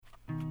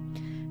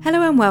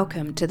Hello and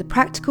welcome to the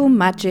Practical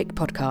Magic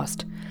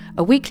Podcast,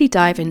 a weekly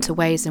dive into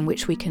ways in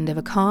which we can live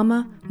a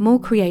calmer, more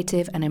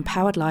creative and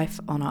empowered life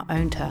on our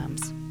own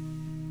terms.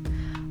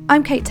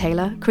 I'm Kate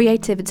Taylor,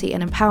 creativity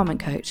and empowerment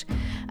coach,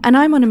 and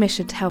I'm on a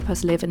mission to help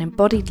us live an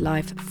embodied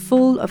life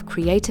full of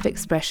creative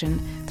expression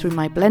through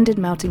my blended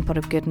melting pot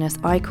of goodness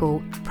I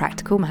call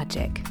Practical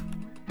Magic.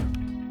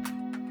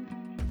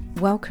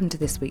 Welcome to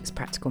this week's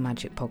Practical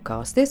Magic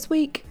Podcast. This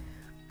week,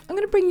 I'm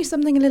going to bring you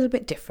something a little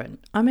bit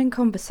different. I'm in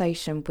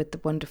conversation with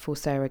the wonderful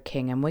Sarah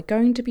King, and we're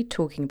going to be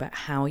talking about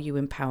how you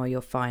empower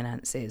your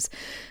finances.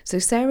 So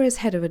Sarah is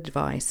head of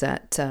advice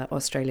at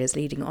Australia's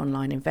leading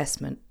online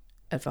investment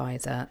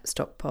advisor,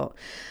 Stockpot,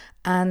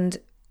 and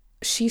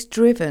she's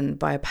driven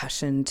by a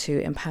passion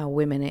to empower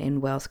women in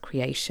wealth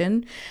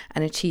creation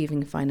and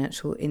achieving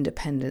financial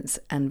independence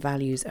and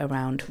values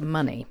around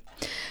money.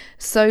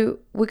 So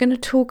we're going to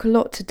talk a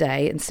lot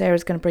today, and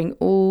Sarah's going to bring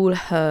all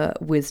her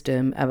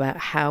wisdom about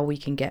how we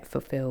can get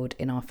fulfilled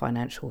in our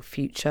financial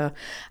future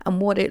and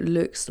what it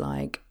looks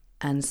like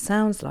and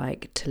sounds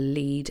like to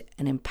lead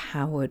an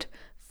empowered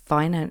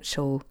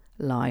financial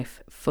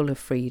life full of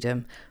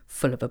freedom,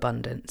 full of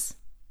abundance.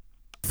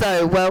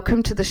 So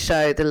welcome to the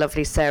show, the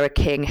lovely Sarah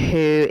King,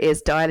 who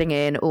is dialing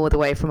in all the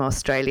way from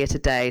Australia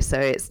today. So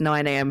it's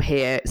 9 a.m.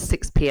 here,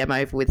 6 p.m.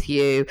 over with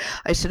you.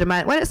 I should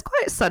imagine, well, it's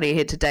quite sunny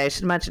here today. I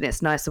should imagine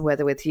it's nicer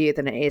weather with you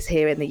than it is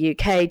here in the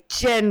UK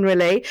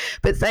generally.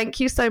 But thank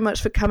you so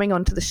much for coming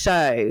on to the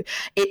show.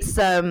 It's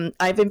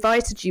I've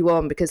invited you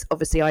on because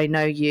obviously I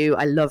know you,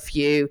 I love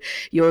you,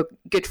 you're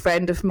a good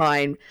friend of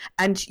mine,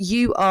 and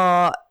you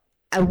are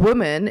a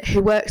woman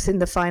who works in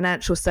the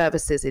financial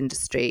services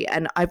industry.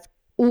 And I've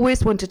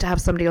always wanted to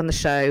have somebody on the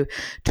show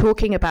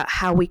talking about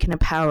how we can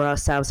empower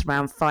ourselves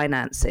around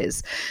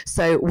finances.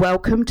 So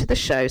welcome to the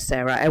show,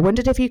 Sarah. I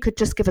wondered if you could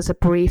just give us a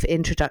brief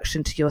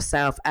introduction to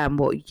yourself and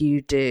what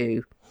you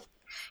do.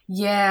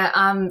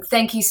 Yeah,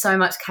 thank you so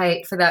much,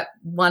 Kate, for that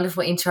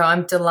wonderful intro.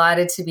 I'm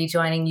delighted to be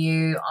joining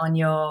you on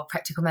your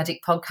Practical Magic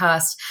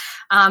podcast.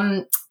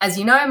 As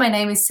you know, my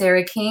name is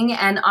Sarah King,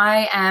 and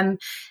I am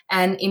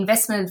an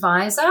investment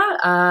advisor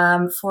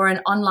for an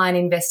online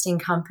investing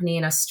company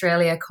in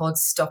Australia called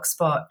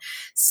Stockspot.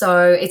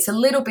 So it's a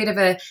little bit of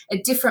a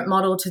different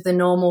model to the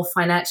normal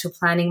financial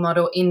planning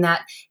model in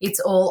that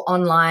it's all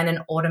online and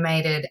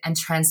automated and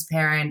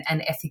transparent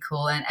and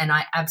ethical, and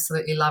I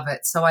absolutely love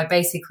it. So I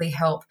basically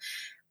help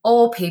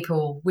all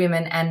people,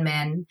 women and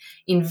men,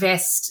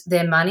 invest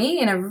their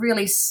money in a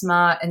really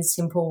smart and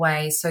simple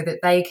way so that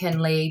they can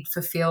lead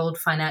fulfilled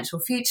financial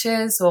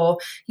futures or,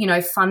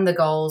 fund the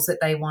goals that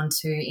they want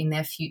to in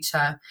their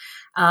future.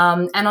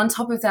 And on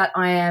top of that,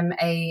 I am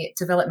a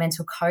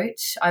developmental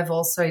coach. I've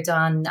also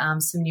done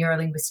some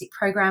neurolinguistic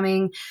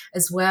programming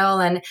as well.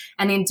 And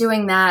in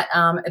doing that,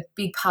 a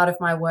big part of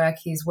my work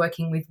is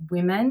working with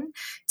women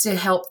to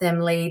help them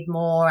lead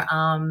more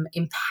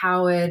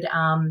empowered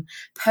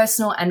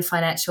personal and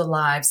financial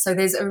lives. So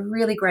there's a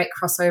really great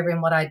crossover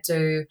in what I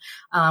do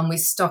with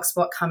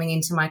Stockspot coming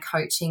into my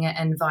coaching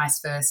and vice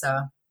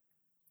versa.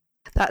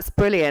 That's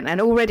brilliant.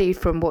 And already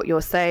from what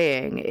you're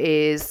saying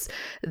is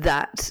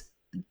that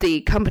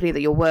the company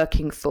that you're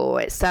working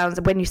for, it sounds,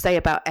 when you say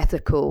about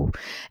ethical,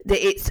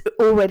 that it's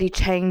already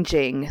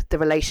changing the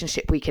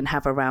relationship we can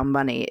have around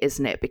money,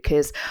 isn't it?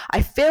 Because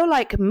I feel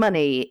like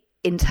money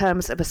in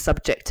terms of a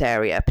subject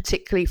area,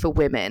 particularly for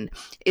women,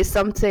 is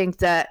something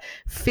that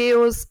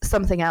feels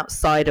something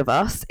outside of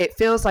us. It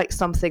feels like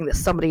something that's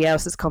somebody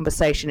else's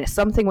conversation. It's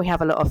something we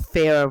have a lot of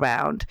fear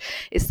around.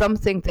 It's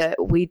something that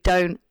we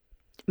don't,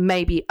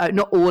 maybe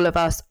not all of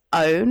us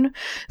own.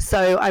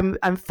 So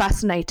I'm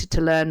fascinated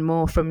to learn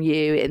more from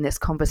you in this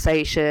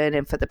conversation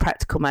and for the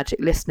Practical Magic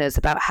listeners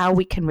about how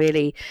we can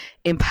really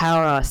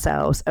empower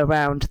ourselves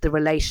around the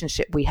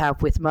relationship we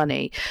have with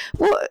money.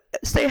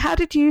 So how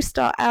did you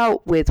start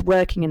out with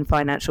working in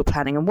financial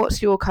planning, and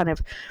what's your kind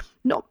of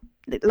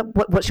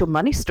what's your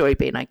money story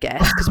been, I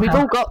guess, because we've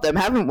all got them,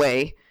 haven't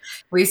we?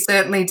 We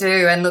certainly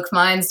do. And look,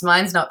 mine's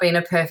not been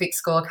a perfect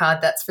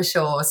scorecard, that's for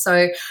sure.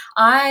 So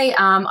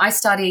I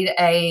studied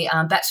a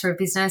Bachelor of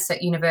Business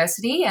at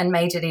university and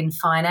majored in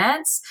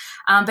finance.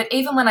 But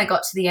even when I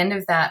got to the end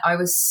of that, I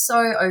was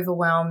so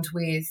overwhelmed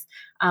with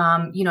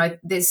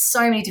there's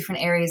so many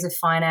different areas of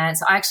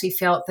finance. I actually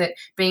felt that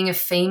being a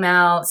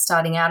female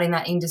starting out in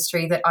that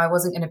industry, that I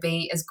wasn't going to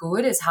be as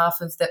good as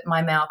half of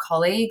my male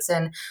colleagues,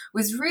 and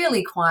was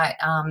really quite,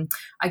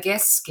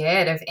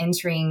 scared of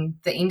entering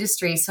the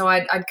industry. So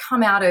I'd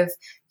come out of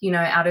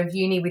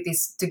uni with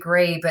this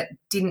degree, but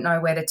didn't know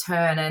where to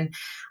turn. And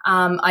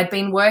I'd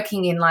been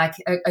working in like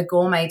a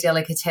gourmet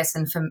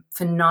delicatessen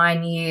for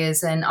 9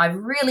 years. And I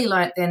really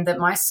learnt then that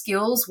my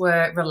skills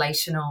were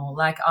relational.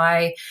 Like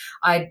I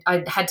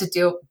had to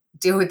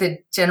deal with the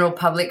general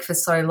public for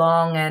so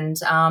long, and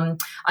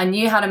I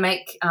knew how to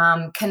make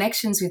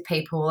connections with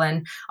people,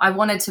 and I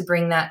wanted to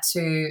bring that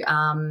to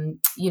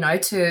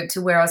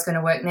where I was going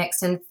to work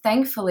next. And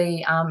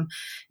thankfully,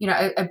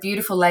 a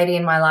beautiful lady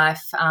in my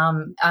life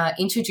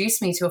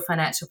introduced me to a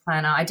financial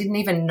planner. I didn't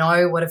even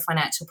know what a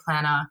financial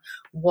planner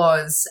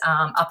was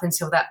up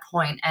until that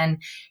point.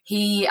 And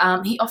he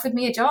offered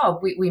me a job.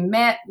 We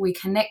met, we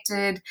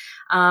connected.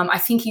 I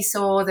think he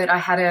saw that I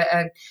had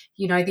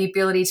the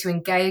ability to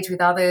engage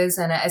with others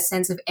and a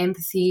sense of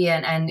empathy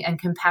and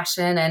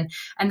compassion,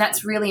 and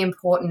that's really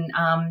important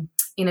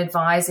in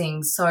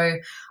advising. So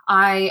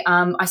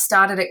I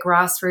started at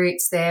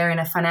grassroots there in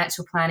a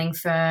financial planning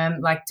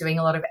firm, like doing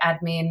a lot of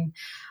admin.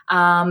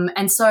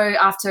 And so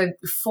after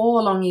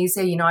 4 long years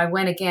there, I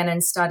went again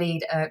and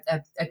studied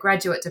a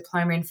graduate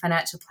diploma in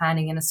financial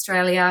planning in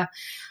Australia,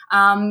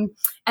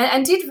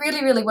 and did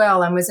really, really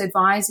well, and was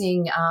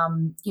advising,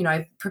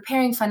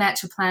 preparing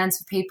financial plans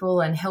for people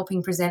and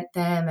helping present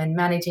them and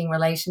managing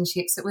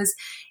relationships.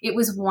 It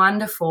was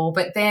wonderful.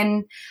 But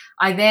then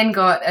I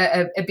got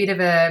a bit of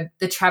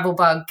the travel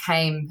bug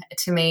came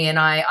to me, and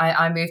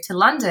I moved to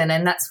London,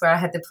 and that's where I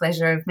had the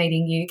pleasure of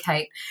meeting you,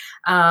 Kate.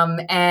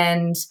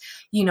 When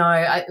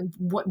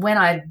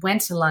I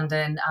went to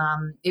London,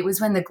 it was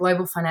when the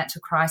global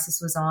financial crisis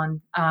was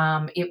on.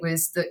 It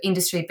was the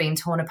industry being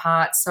torn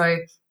apart. So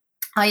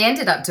I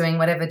ended up doing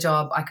whatever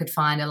job I could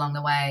find along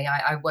the way.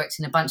 I worked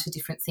in a bunch of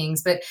different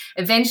things, but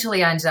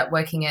eventually I ended up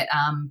working at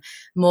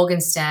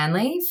Morgan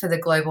Stanley for the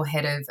global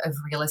head of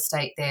real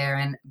estate there.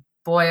 And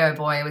boy, oh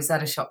boy, was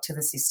that a shock to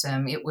the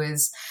system. It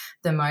was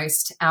the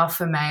most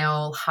alpha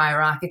male,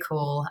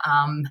 hierarchical,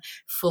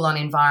 full-on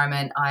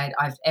environment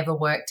I've ever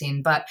worked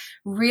in, but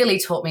really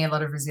taught me a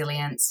lot of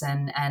resilience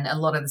and a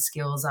lot of the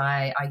skills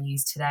I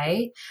use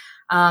today.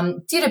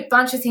 Did a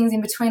bunch of things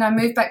in between. I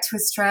moved back to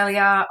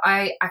Australia.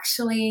 I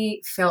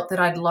actually felt that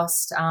I'd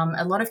lost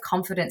a lot of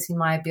confidence in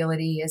my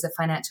ability as a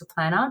financial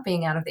planner,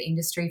 being out of the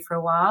industry for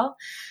a while.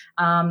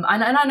 And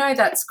I know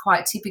that's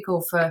quite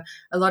typical for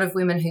a lot of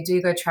women who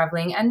do go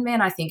travelling, and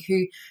men, I think,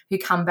 who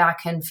come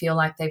back and feel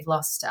like they've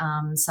lost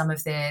some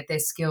of their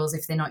skills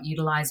if they're not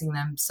utilising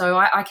them. So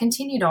I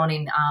continued on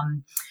in,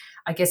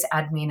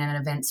 admin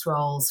and events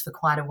roles for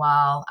quite a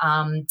while.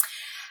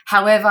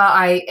 However,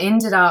 I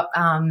ended up,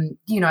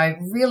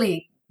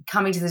 really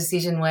coming to the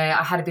decision where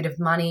I had a bit of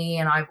money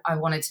and I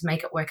wanted to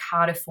make it work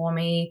harder for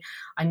me.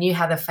 I knew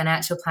how the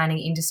financial planning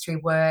industry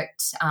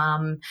worked.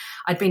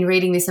 I'd been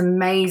reading this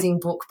amazing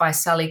book by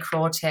Sally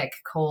Krawcheck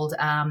called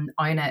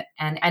Own It.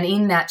 And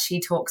in that she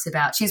talks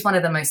about, she's one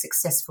of the most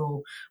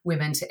successful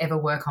women to ever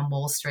work on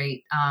Wall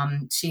Street.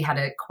 She had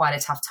quite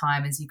a tough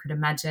time, as you could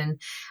imagine,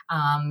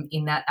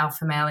 in that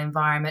alpha male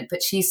environment.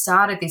 But she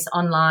started this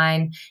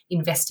online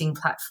investing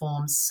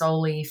platform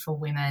solely for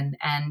women.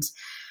 And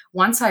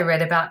once I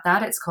read about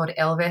that, it's called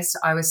Ellevest,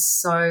 I was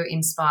so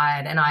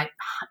inspired, and I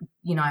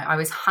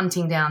was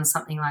hunting down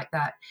something like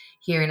that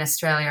here in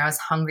Australia. I was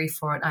hungry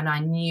for it, and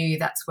I knew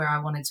that's where I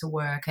wanted to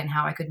work and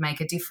how I could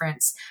make a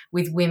difference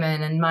with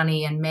women and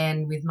money and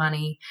men with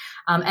money.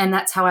 And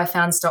that's how I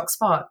found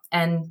StockSpot.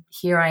 And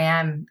here I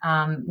am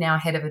now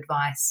head of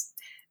advice.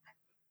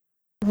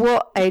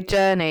 What a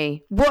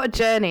journey. What a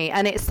journey.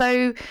 And it's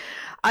so...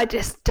 I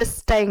just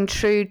staying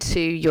true to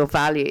your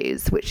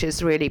values, which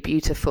is really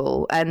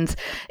beautiful. And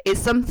it's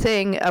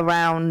something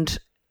around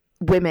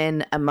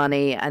women and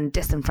money and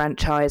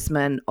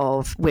disenfranchisement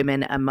of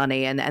women and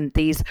money and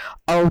these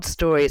old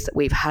stories that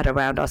we've had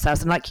around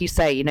ourselves. And like you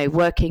say,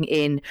 working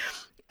in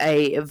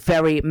a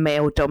very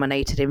male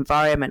dominated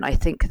environment, I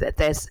think that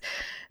there's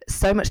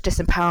so much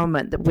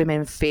disempowerment that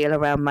women feel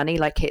around money.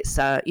 Like it's,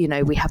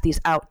 we have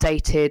these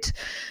outdated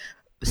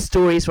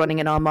stories running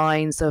in our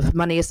minds of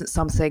money isn't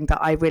something that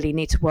I really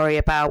need to worry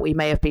about. We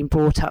may have been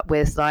brought up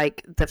with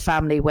like the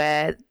family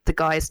where the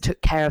guys took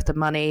care of the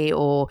money,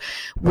 or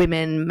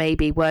women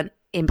maybe weren't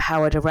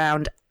empowered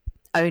around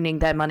owning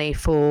their money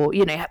for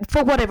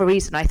whatever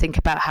reason. I think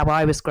about how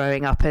I was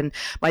growing up, and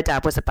my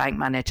dad was a bank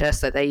manager,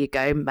 so there you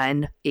go,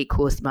 men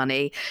equals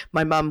money.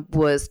 My mum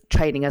was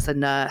training as a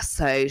nurse,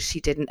 so she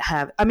didn't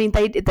have,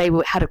 they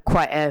had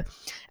quite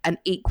an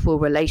equal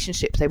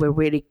relationship. They were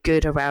really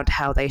good around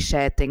how they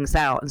shared things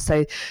out, and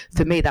so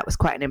for me that was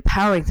quite an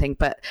empowering thing.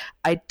 But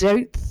I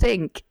don't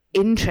think,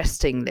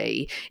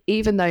 interestingly,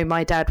 even though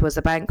my dad was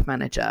a bank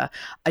manager,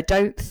 I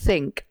don't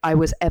think I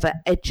was ever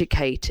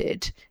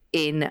educated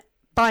in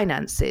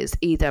finances,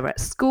 either at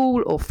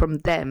school or from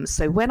them.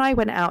 So when I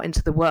went out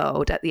into the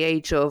world at the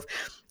age of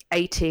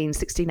 18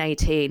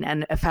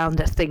 and I found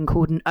a thing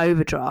called an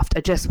overdraft,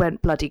 I just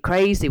went bloody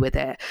crazy with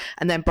it,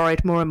 and then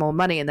borrowed more and more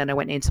money, and then I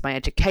went into my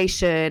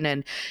education,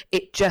 and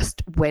it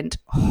just went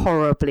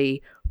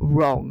horribly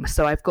wrong.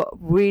 So I've got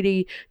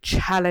really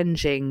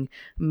challenging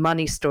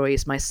money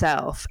stories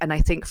myself, and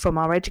I think from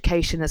our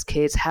education as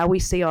kids, how we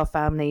see our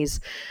families,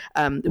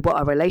 what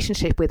our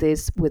relationship with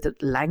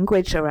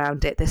language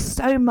around it, there's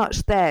so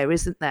much there,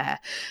 isn't there?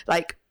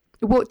 Like,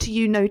 what do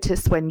you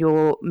notice when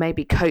you're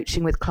maybe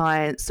coaching with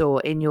clients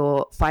or in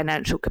your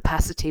financial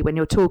capacity, when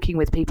you're talking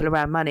with people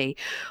around money?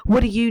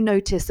 What do you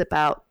notice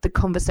about the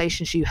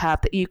conversations you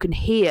have that you can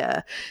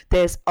hear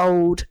there's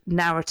old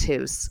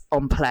narratives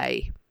on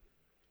play?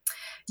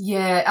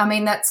 Yeah, I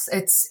mean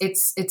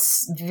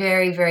it's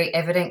very, very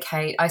evident,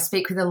 Kate. I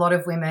speak with a lot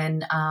of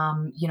women,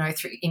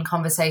 through in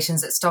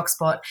conversations at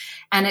StockSpot,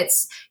 and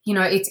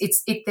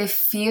they're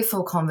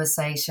fearful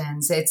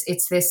conversations.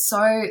 They're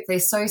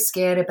so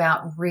scared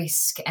about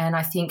risk, and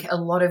I think a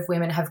lot of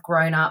women have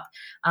grown up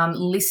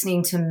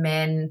listening to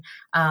men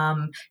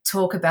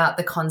talk about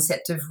the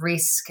concept of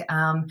risk,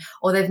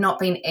 or they've not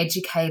been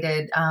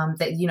educated.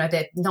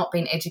 They've not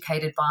been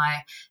educated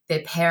by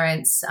their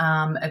parents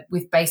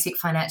with basic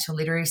financial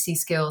literacy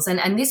skills,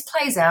 and this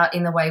plays out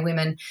in the way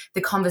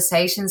the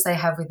conversations they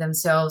have with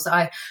themselves.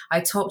 I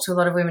talk to a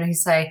lot of women who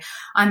say,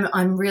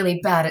 I'm really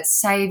bad at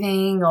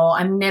saving, or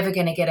I'm never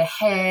going to get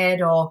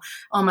ahead, or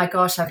oh my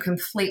gosh, I've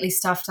completely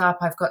stuffed up,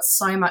 I've got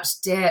so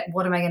much debt,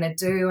 what am I going to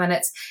do? And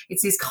it's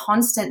this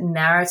constant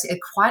narrative,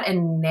 quite a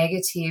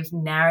negative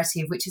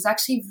narrative, which is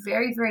actually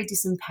very, very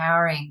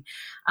disempowering.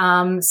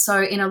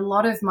 So in a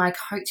lot of my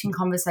coaching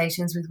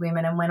conversations with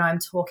women, and when I'm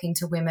talking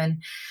to women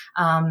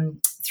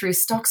through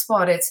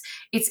StockSpot,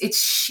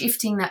 it's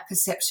shifting that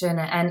perception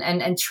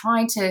and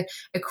trying to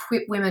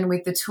equip women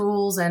with the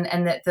tools and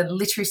the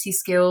literacy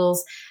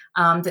skills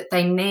that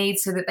they need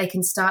so that they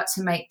can start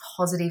to make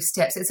positive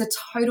steps. It's a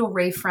total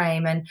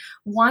reframe. And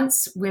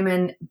once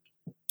women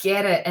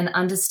get it and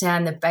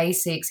understand the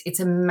basics, it's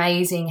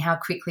amazing how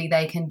quickly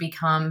they can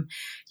become,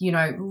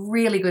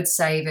 really good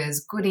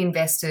savers, good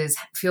investors,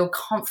 feel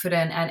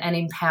confident and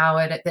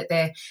empowered that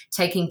they're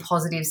taking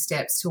positive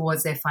steps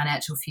towards their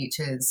financial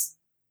futures.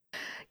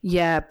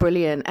 Yeah,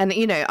 brilliant. And,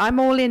 I'm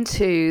all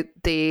into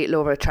the law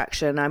of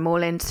attraction. I'm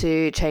all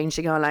into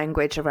changing our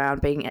language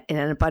around being in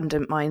an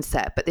abundant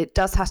mindset, but it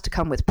does have to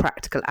come with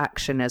practical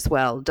action as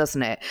well,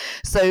 doesn't it?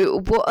 So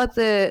what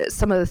are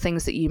some of the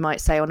things that you might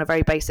say on a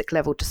very basic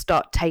level to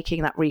start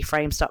taking that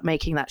reframe, start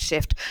making that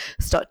shift,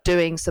 start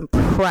doing some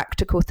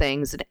practical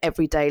things in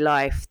everyday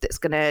life that's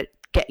going to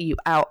get you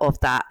out of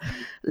that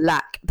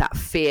lack, that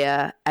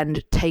fear,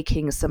 and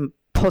taking some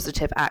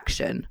positive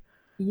action?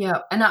 Yeah,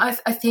 and I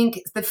think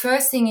the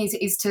first thing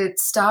is to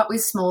start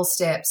with small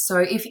steps. So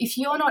if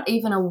you're not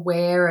even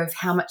aware of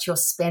how much you're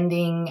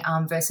spending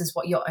versus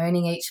what you're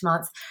earning each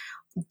month,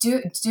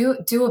 do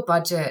a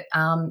budget.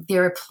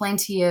 There are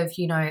plenty of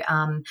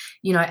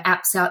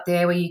apps out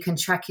there where you can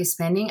track your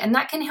spending, and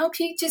that can help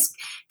you just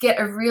get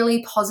a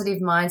really positive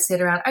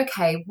mindset around,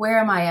 okay, where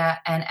am I at,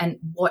 and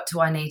what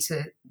do I need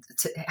to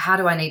how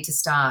do I need to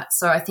start?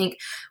 So I think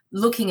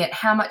looking at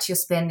how much you're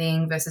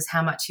spending versus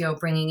how much you're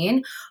bringing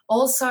in.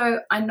 Also,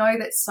 I know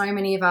that so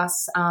many of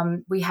us,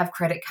 we have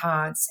credit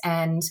cards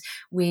and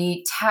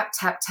we tap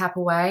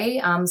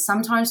away,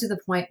 sometimes to the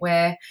point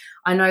where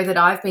I know that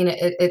I've been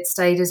at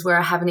stages where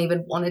I haven't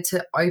even wanted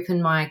to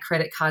open my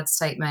credit card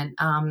statement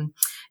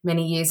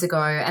many years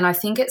ago. And I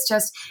think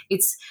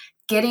it's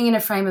getting in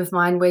a frame of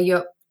mind where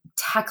you're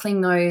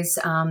tackling those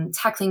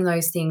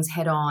things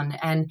head on.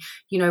 And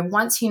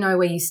once you know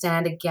where you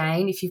stand,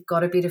 again, if you've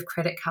got a bit of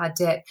credit card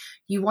debt,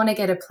 you want to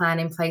get a plan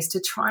in place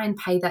to try and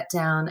pay that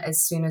down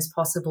as soon as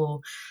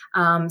possible.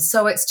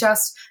 So it's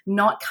just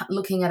not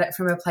looking at it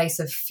from a place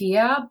of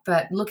fear,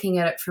 but looking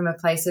at it from a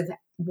place of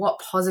what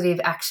positive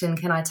action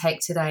can I take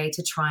today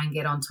to try and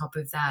get on top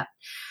of that.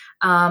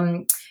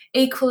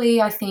 Equally,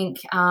 I think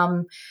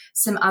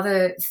some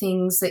other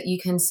things that you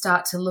can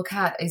start to look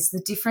at is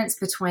the difference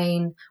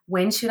between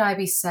when should I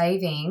be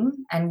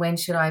saving and when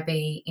should I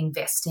be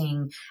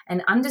investing,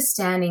 and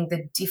understanding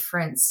the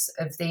difference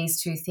of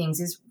these two things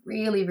is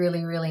really,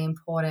 really, really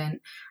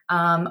important.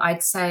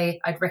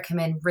 I'd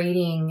recommend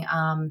reading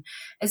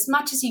as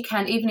much as you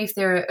can, even if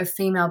there are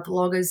female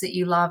bloggers that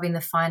you love in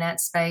the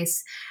finance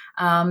space.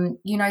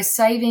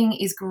 Saving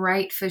is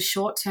great for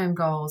short-term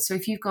goals. So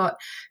if you've got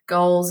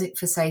goals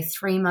for, say,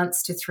 3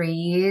 months to 3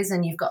 years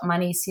and you've got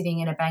money sitting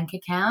in a bank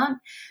account,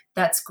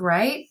 that's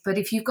great. But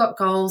if you've got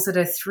goals that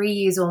are 3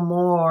 years or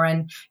more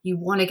and you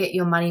want to get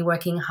your money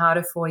working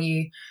harder for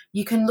you,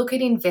 you can look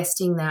at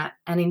investing that.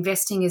 And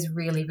investing is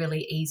really,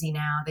 really easy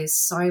now. There's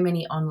so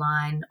many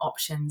online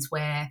options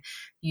where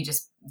you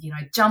just,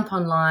 jump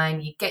online,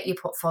 you get your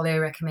portfolio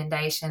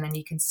recommendation, and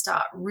you can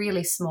start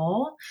really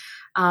small,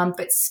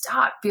 but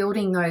start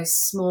building those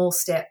small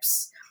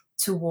steps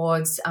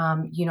towards,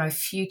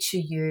 future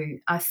you.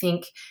 I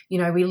think,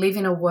 we live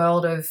in a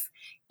world of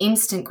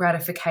instant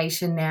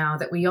gratification now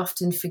that we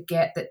often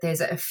forget that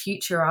there's a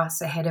future us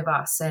ahead of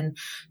us, and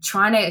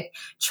trying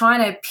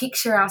to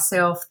picture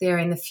ourselves there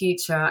in the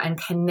future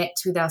and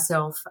connect with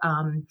ourselves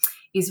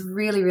is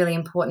really, really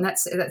important.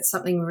 That's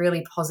something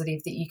really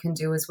positive that you can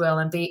do as well,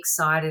 and be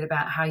excited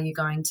about how you're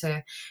going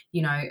to,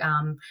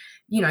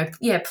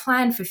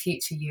 plan for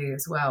future you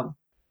as well.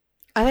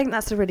 I think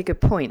that's a really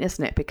good point,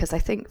 isn't it? Because I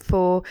think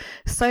for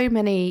so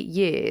many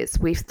years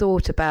we've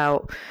thought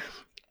about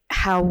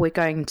how we're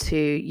going to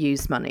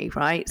use money,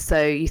 right?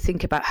 So you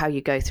think about how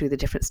you go through the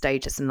different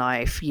stages in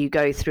life. You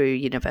go through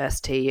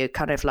university, you're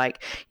kind of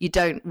like, you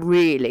don't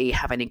really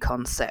have any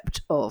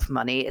concept of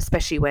money,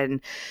 especially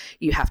when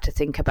you have to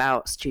think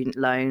about student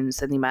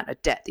loans and the amount of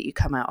debt that you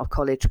come out of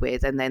college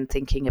with, and then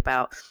thinking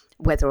about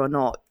whether or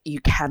not you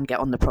can get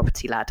on the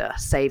property ladder,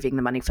 saving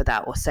the money for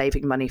that, or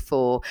saving money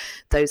for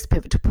those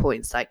pivotal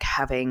points like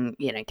having,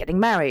 getting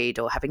married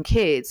or having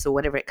kids or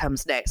whatever it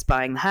comes next,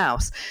 buying the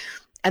house.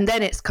 And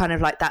then it's kind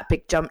of like that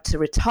big jump to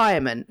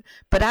retirement.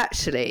 But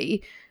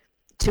actually,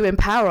 to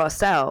empower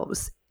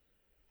ourselves,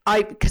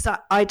 because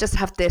I just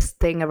have this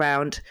thing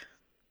around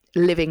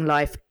living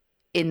life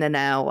in the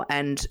now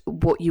and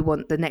what you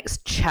want the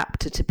next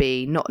chapter to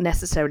be, not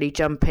necessarily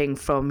jumping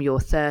from your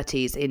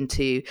 30s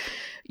into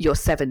your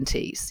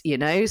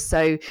 70s,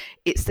 so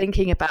it's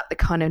thinking about the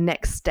kind of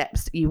next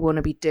steps that you want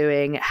to be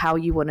doing, how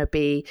you want to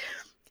be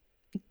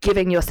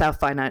giving yourself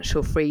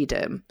financial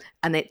freedom.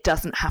 And it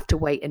doesn't have to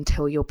wait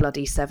until you're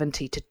bloody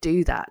 70 to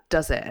do that,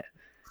 does it?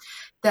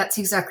 That's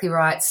exactly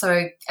right.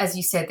 So as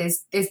you said,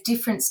 there's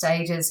different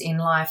stages in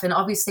life, and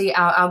obviously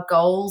our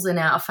goals and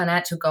our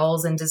financial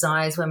goals and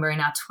desires when we're in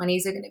our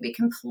 20s are going to be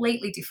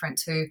completely different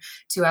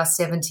to our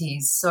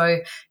 70s.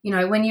 So,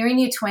 when you're in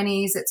your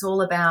 20s, it's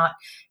all about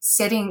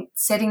setting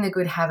the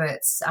good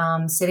habits,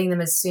 setting them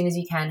as soon as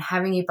you can,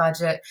 having your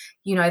budget,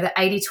 the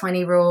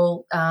 80-20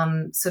 rule,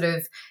 sort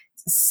of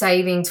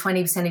saving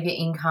 20% of your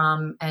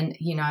income and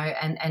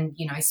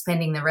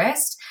spending the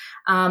rest.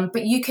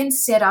 But you can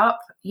set up,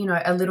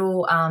 a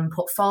little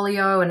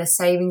portfolio and a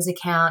savings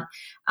account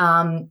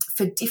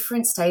for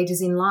different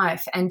stages in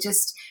life, and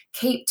just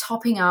keep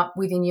topping up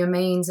within your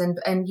means. And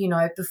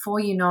before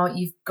you know it,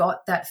 you've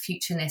got that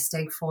future nest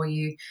egg for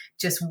you,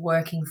 just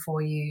working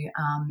for you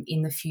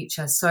in the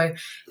future. So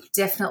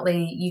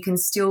definitely you can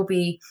still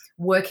be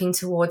working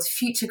towards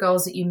future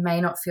goals that you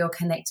may not feel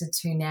connected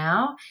to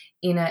now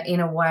in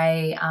a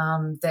way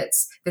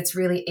that's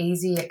really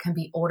easy. It can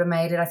be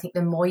automated. I think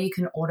the more you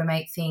can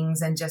automate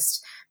things and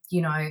just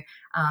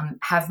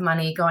have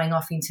money going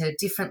off into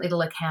different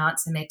little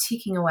accounts and they're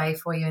ticking away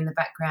for you in the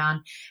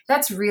background,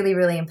 that's really,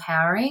 really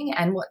empowering.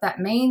 And what that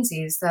means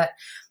is that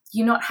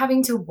you're not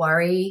having to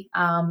worry,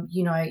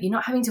 you're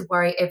not having to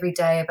worry every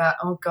day about,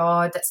 oh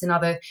God, that's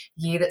another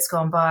year that's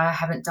gone by, I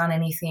haven't done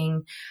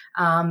anything,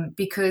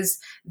 because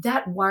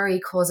that worry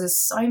causes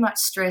so much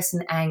stress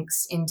and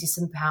angst and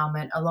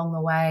disempowerment along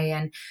the way.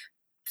 And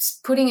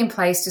putting in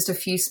place just a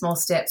few small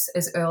steps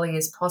as early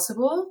as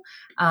possible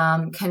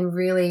can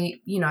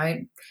really,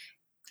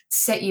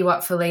 set you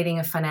up for leading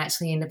a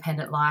financially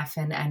independent life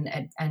and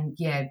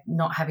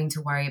not having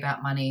to worry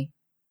about money.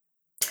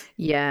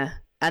 Yeah.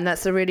 And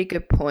that's a really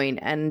good point.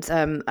 And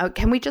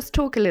can we just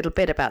talk a little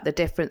bit about the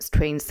difference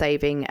between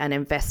saving and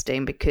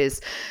investing?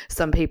 Because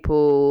some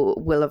people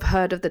will have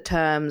heard of the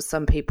terms,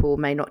 some people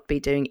may not be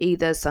doing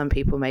either, some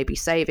people may be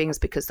savings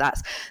because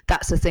that's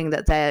the thing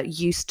that they're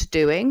used to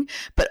doing.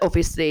 But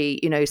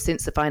obviously,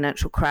 since the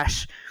financial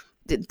crash,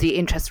 the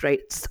interest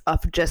rates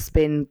have just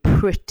been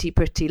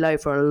pretty low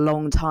for a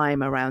long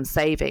time around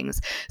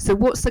savings. So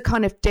what's the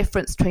kind of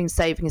difference between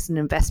savings and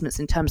investments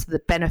in terms of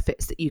the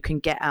benefits that you can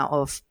get out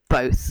of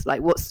both?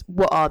 Like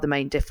what are the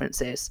main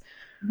differences?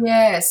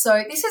 Yeah,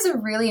 so this is a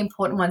really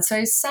important one.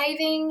 So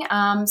saving,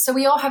 so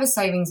we all have a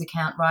savings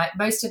account, right?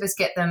 Most of us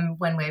get them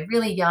when we're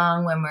really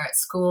young, when we're at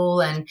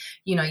school, and,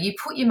 you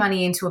put your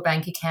money into a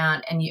bank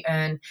account and you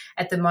earn,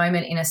 at the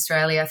moment in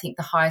Australia, I think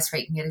the highest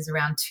rate you can get is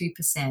around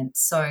 2%.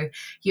 So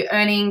you're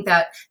earning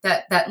that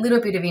little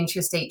bit of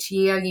interest each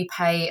year. You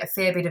pay a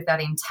fair bit of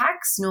that in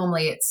tax.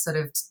 Normally it's sort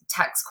of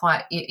tax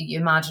quite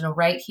your marginal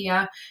rate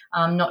here.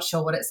 I'm not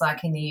sure what it's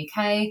like in the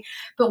UK,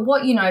 but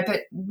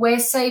but where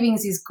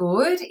savings is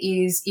good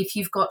is if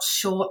you've got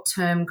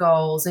short-term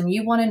goals and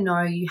you want to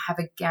know you have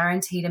a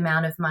guaranteed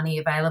amount of money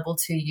available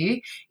to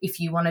you if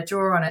you want to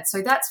draw on it.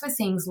 So that's for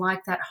things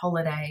like that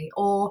holiday,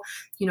 or,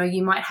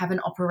 you might have an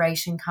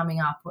operation coming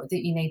up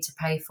that you need to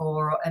pay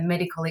for, or a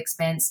medical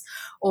expense,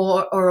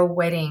 or a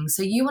wedding.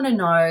 So you want to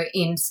know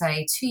in,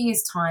 say, 2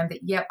 years' time that,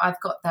 yep, I've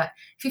got that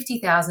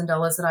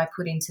 $50,000 that I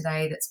put in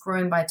today that's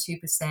grown by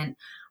 2%.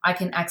 I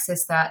can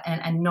access that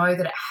and know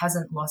that it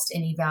hasn't lost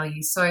any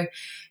value. So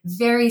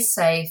very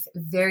safe,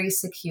 very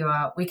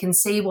secure. We can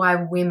see why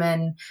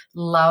women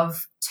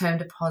love term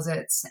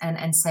deposits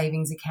and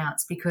savings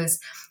accounts, because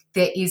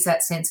there is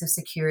that sense of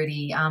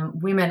security.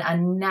 Women are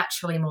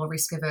naturally more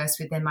risk averse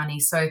with their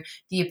money. So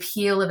the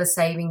appeal of a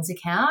savings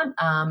account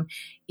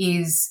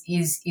is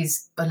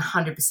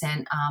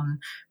 100%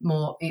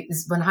 more,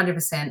 is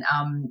 100%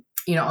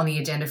 on the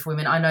agenda for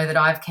women. I know that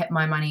I've kept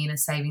my money in a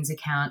savings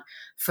account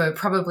for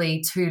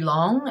probably too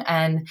long,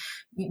 and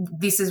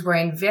this is where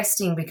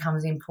investing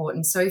becomes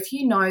important. So if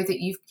you know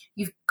that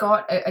you've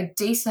got a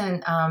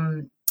decent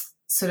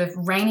sort of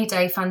rainy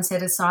day fund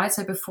set aside,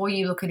 so before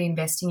you look at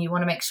investing, you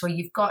want to make sure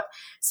you've got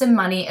some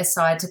money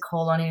aside to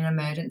call on in an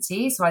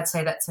emergency. So I'd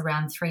say that's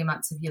around 3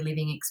 months of your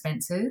living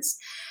expenses,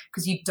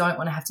 because you don't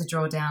want to have to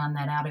draw down on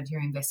that out of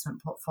your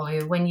investment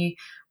portfolio. When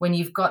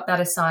you've got that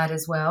aside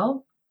as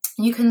well,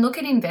 you can look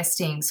at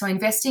investing. So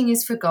investing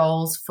is for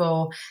goals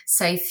for,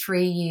 say,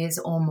 3 years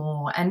or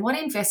more. And what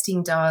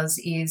investing does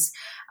is,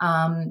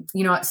 at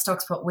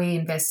StockSpot, we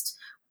invest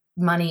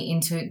money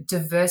into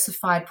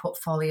diversified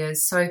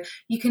portfolios. So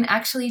you can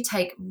actually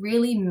take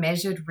really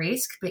measured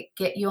risk, but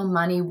get your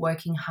money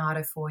working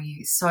harder for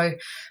you. So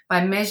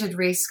by measured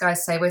risk, I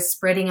say we're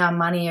spreading our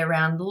money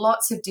around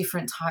lots of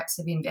different types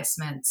of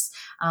investments.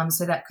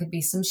 So that could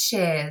be some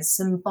shares,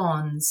 some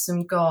bonds,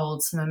 some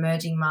gold, some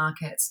emerging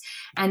markets.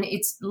 And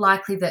it's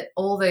likely that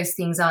all those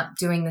things aren't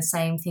doing the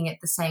same thing at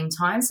the same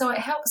time. So it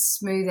helps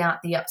smooth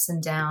out the ups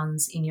and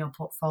downs in your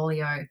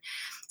portfolio.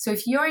 So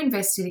if you're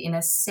invested in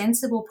a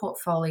sensible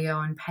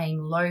portfolio and paying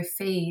low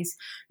fees,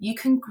 you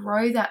can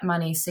grow that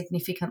money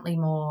significantly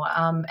more.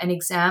 An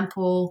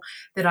example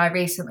that I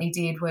recently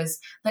did was,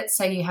 let's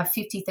say you have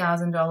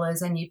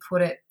 $50,000 and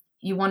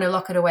you want to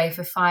lock it away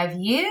for 5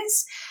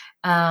 years.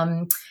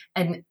 And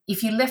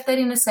if you left that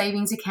in a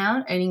savings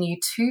account earning you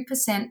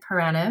 2% per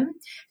annum,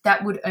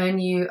 that would earn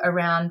you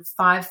around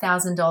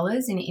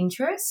 $5,000 in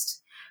interest.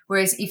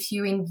 Whereas if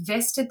you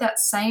invested that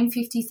same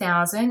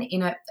 $50,000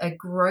 in a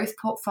growth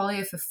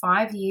portfolio for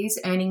 5 years,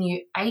 earning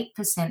you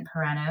 8%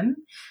 per annum,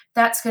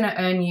 that's going to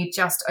earn you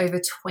just over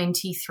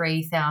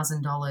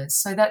 $23,000.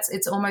 So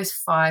it's almost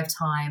 5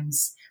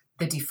 times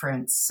the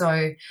difference.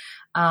 So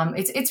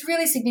it's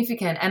really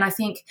significant. And I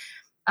think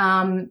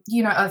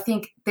I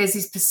think there's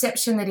this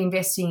perception that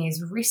investing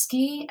is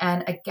risky.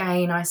 And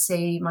again, I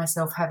see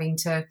myself having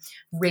to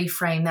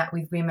reframe that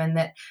with women,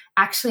 that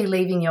actually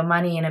leaving your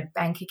money in a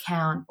bank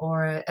account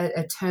or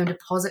a term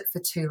deposit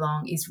for too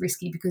long is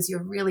risky, because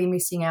you're really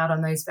missing out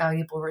on those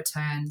valuable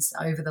returns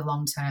over the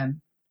long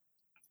term.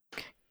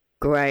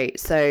 Great.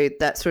 So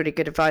that's really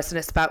good advice. And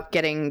it's about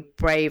getting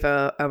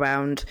braver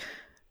around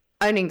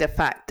owning the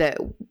fact that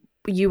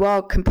you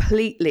are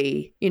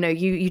completely,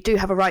 you do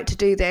have a right to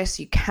do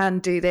this, you can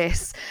do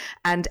this,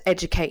 and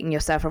educating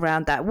yourself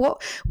around that.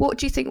 What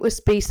do you think would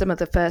be some of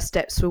the first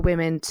steps for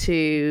women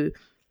to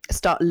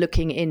start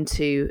looking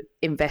into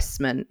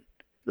investment,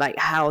 like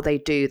how they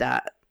do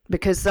that?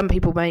 Because some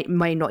people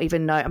may not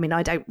even know. I mean,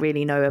 I don't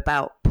really know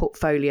about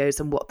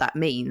portfolios and what that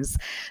means.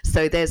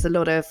 So there's a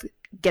lot of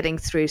getting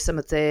through some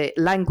of the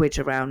language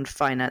around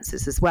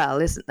finances as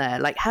well, isn't there?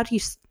 Like, how do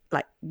you,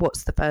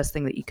 what's the first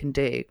thing that you can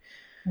do?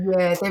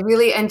 Yeah, they're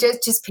really, and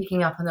just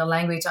picking up on the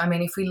language, I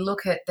mean, if we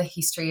look at the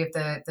history of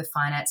the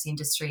finance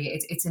industry,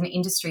 it's an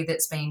industry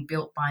that's been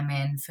built by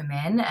men for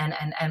men. And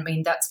I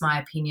mean, that's my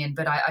opinion,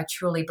 but I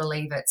truly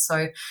believe it.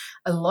 So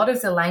a lot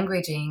of the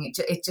languaging,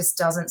 it just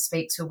doesn't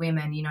speak to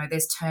women.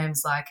 There's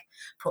terms like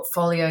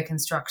portfolio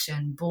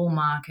construction, bull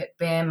market,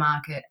 bear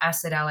market,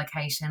 asset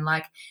allocation.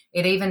 Like,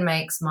 it even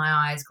makes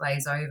my eyes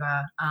glaze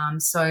over.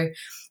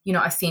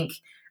 I think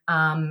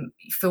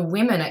for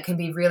women, it can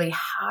be really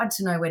hard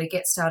to know where to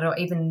get started or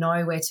even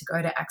know where to go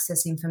to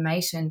access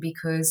information,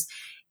 because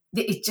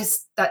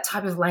that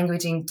type of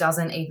languaging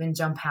doesn't even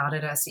jump out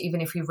at us. Even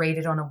if we read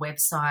it on a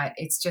website,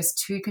 it's just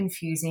too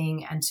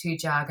confusing and too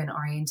jargon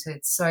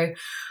oriented. So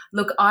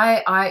look,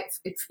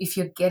 if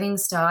you're getting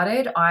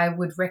started, I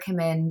would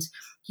recommend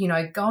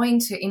going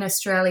to, in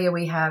Australia,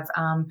 we have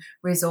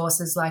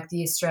resources like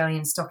the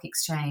Australian Stock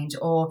Exchange,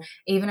 or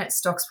even at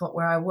StockSpot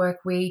where I work,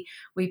 we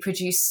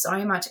produce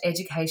so much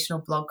educational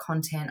blog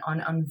content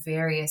on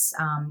various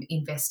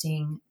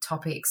investing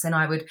topics. And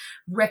I would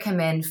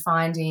recommend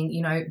finding,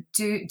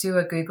 do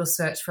a Google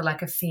search for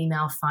like a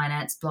female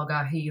finance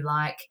blogger who you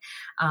like,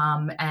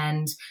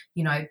 and,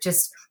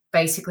 just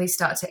basically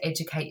start to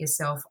educate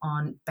yourself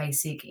on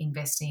basic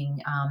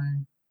investing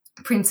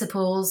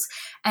principles.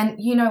 And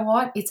you know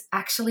what? It's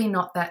actually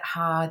not that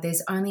hard.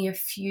 There's only a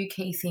few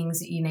key things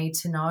that you need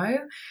to know.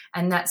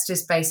 And that's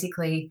just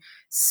basically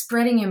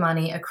spreading your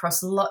money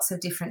across lots of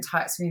different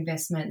types of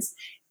investments.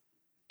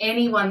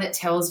 Anyone that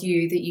tells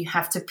you that you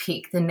have to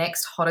pick the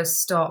next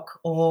hottest stock,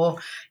 or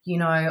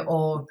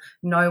know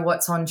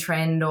what's on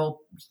trend, or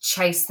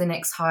chase the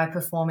next high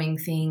performing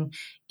thing,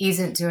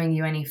 isn't doing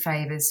you any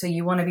favors. So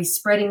you want to be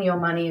spreading your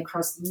money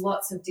across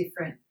lots of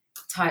different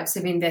types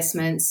of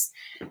investments,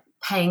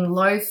 paying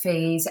low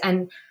fees.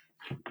 And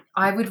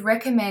I would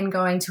recommend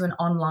going to an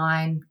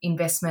online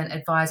investment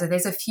advisor.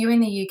 There's a few in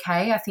the UK.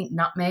 I think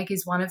Nutmeg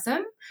is one of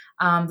them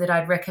that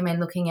I'd recommend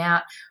looking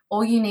at.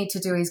 All you need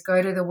to do is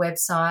go to the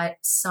website,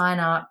 sign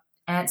up,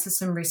 answer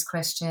some risk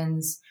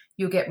questions.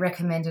 You'll get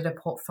recommended a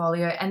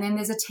portfolio. And then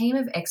there's a team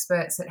of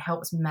experts that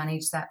helps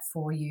manage that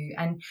for you.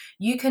 And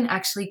you can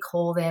actually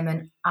call them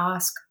and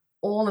ask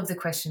all of the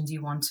questions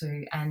you want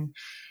to.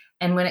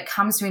 And when it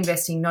comes to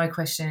investing, no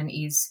question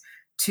is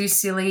too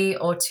silly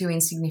or too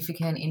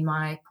insignificant in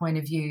my point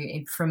of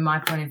view. From my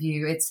point of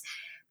view,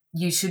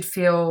 you should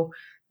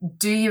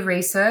do your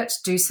research,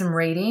 do some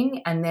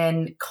reading, and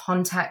then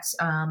contact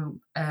an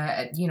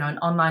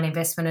online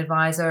investment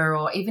advisor,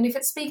 or even if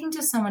it's speaking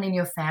to someone in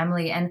your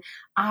family, and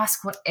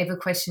ask whatever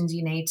questions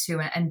you need to,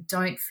 and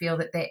don't feel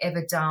that they're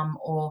ever dumb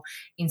or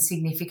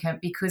insignificant,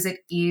 because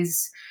it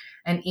is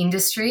an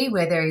industry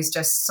where there is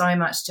just so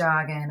much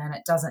jargon and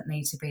it doesn't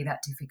need to be that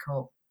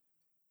difficult.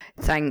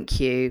 Thank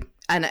you.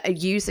 And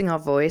using our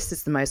voice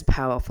is the most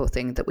powerful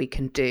thing that we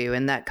can do.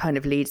 And that kind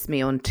of leads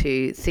me on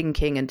to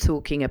thinking and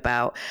talking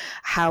about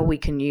how we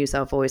can use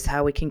our voice,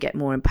 how we can get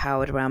more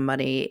empowered around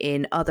money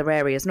in other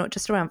areas, not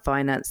just around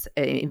finance,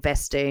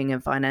 investing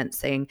and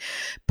financing,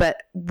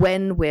 but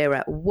when we're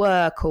at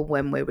work or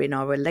when we're in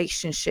our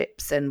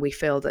relationships and we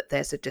feel that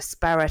there's a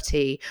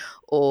disparity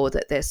or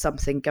that there's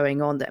something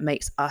going on that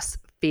makes us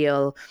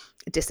feel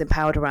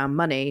disempowered around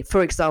money.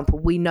 For example,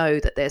 we know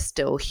that there's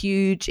still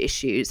huge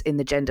issues in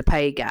the gender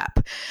pay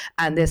gap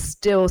and there's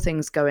still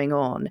things going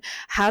on.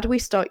 How do we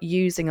start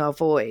using our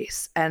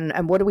voice, and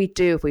what do we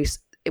do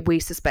if we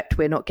suspect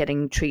we're not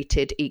getting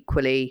treated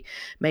equally,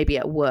 maybe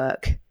at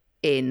work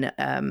in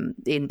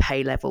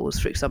pay levels,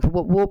 for example?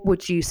 What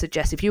would you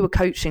suggest if you were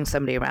coaching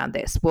somebody around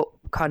this? What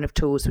kind of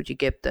tools would you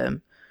give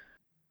them?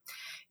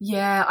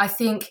 Yeah, I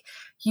think,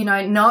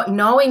 not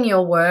knowing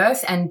your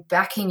worth and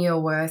backing your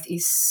worth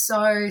is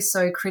so,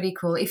 so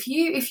critical. If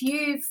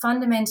you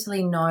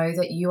fundamentally know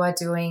that you are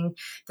doing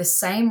the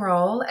same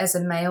role as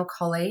a male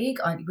colleague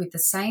with the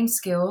same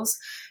skills,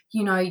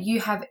 you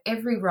have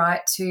every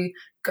right to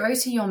go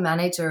to your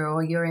manager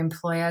or your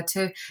employer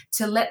to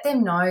let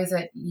them know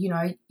that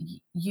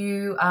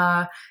you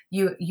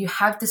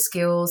have the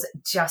skills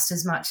just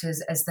as much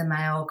as the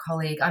male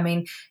colleague. I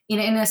mean,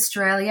 in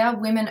Australia,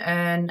 women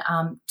earn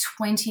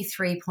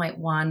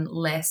 23.1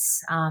 less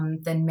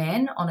than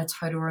men on a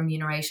total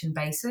remuneration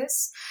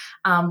basis.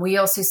 We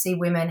also see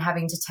women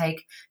having to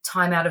take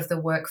time out of the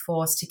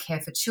workforce to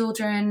care for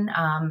children.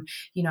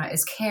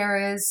 As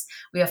carers,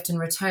 we often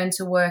return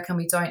to work and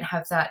we don't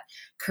have that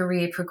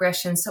career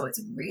progression. So it's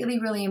really,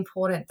 really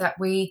important that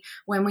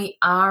when we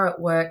are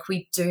at work,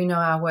 we do know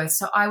our worth.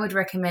 So I would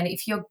recommend,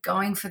 if you're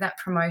going for that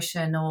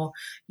promotion or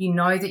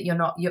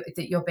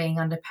that you're being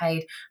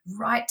underpaid,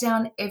 write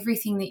down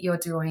everything that you're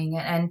doing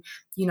and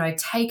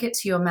take it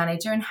to your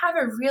manager and have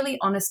a really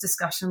honest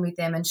discussion with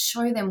them and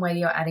show them where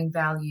you're adding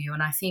value.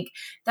 And I think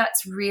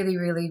that's really,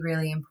 really,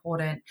 really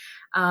important.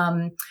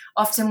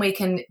 Often we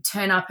can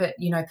turn up at,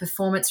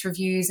 performance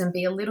reviews and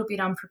be a little bit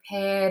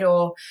unprepared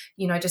or,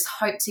 just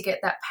hope to get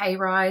that pay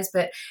rise.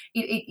 But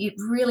it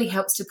really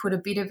helps to put a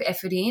bit of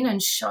effort in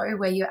and show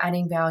where you're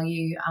adding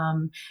value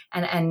and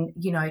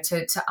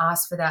to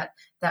ask for that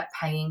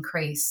pay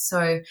increase.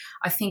 So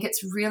I think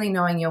it's really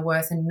knowing your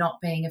worth and not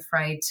being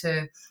afraid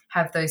to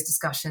have those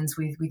discussions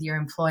with your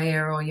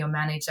employer or your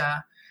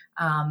manager.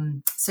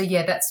 So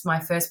yeah, that's my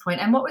first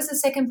point. And what was the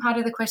second part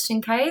of the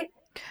question, Kate?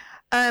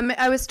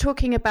 I was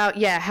talking about,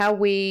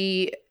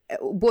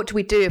 what do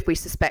we do if we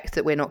suspect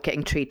that we're not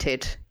getting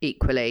treated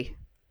equally?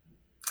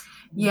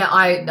 Yeah,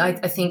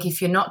 I think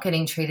if you're not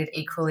getting treated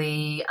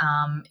equally,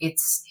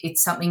 it's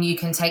something you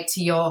can take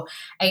to your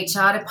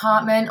HR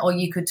department, or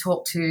you could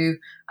talk to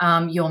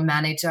your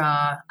manager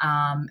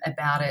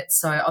about it.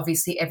 So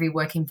obviously every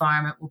work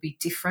environment will be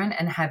different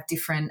and have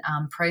different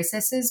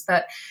processes.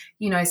 But,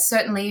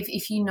 certainly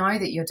if you know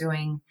that you're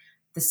doing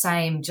the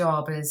same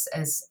job as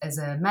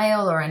a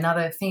male or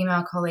another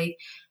female colleague,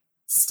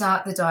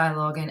 start the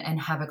dialogue and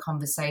have a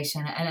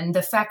conversation. And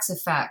the facts are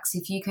facts.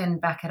 If you can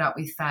back it up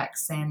with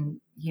facts,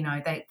 then,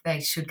 they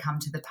should come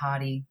to the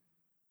party.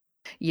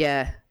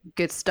 Yeah,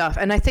 good stuff.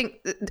 And I think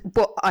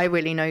what I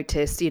really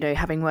noticed,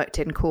 having worked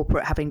in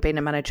corporate, having been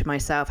a manager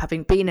myself,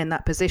 having been in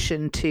that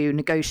position to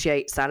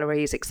negotiate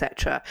salaries,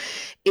 etc.,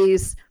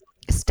 is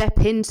step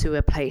into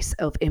a place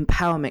of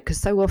empowerment,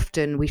 because so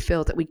often we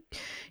feel that we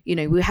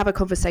have a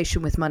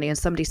conversation with money and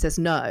somebody says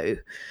no,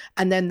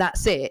 and then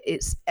that's it.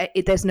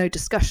 There's no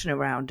discussion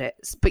around it,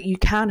 but you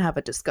can have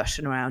a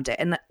discussion around it.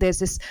 And there's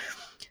this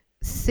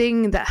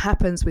thing that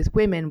happens with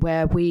women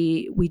where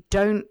we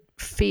don't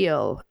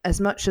feel as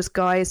much as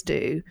guys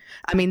do.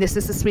 I mean, this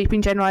is a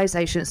sweeping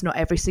generalization. It's not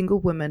every single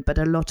woman, but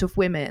a lot of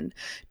women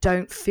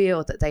don't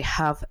feel that they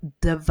have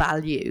the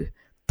value,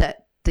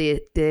 that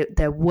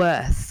their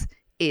worth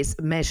is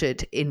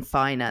measured in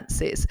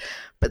finances.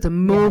 But the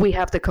more we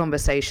have the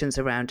conversations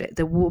around it,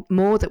 the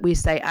more that we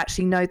say,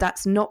 actually, no,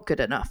 that's not good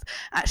enough.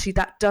 Actually,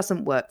 that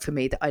doesn't work for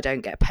me, that I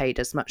don't get paid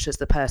as much as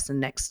the person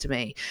next to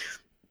me.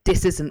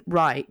 This isn't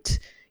right.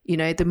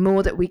 The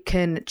more that we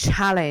can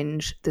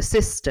challenge the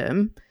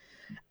system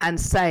and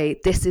say,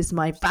 this is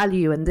my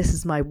value and this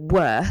is my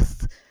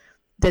worth,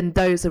 then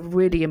those are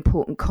really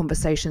important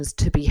conversations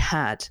to be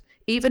had.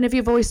 Even if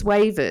your voice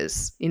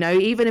wavers,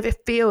 even if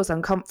it feels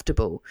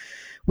uncomfortable,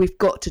 we've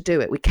got to do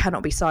it. We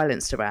cannot be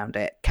silenced around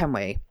it, can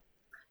we?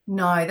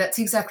 No, that's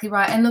exactly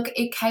right. And look,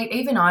 Kate,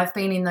 even I've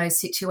been in those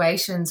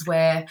situations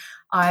where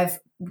I've,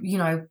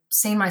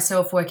 seen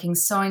myself working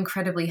so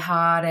incredibly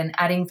hard and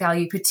adding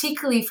value,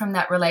 particularly from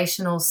that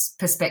relational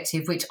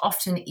perspective, which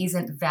often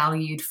isn't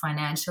valued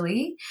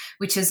financially,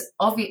 which is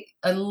obvious.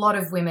 A lot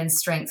of women's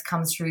strength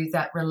comes through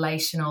that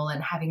relational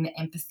and having the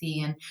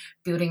empathy and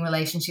building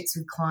relationships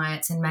with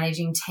clients and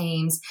managing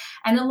teams.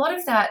 And a lot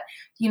of that,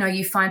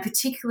 you find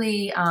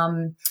particularly,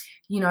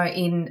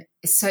 in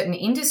certain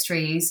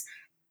industries,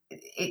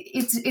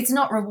 it's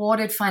not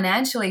rewarded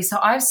financially. So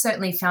I've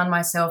certainly found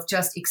myself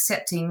just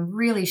accepting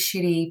really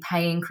shitty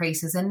pay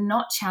increases and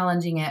not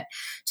challenging it,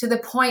 to the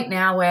point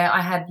now where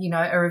I had,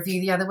 a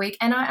review the other week,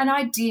 and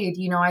I did,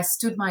 I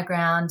stood my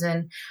ground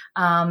and,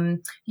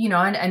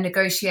 and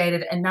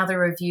negotiated another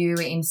review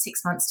in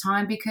 6 months'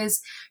 time,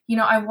 because,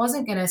 I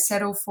wasn't going to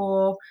settle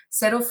for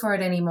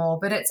it anymore.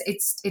 But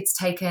it's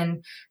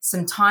taken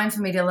some time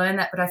for me to learn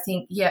that. But I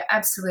think, yeah,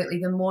 absolutely,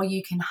 the more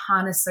you can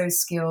harness those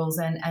skills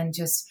and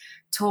just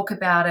talk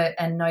about it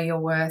and know your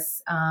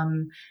worth,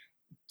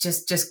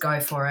 just go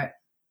for it.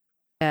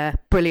 Yeah,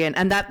 brilliant.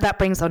 And that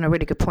brings on a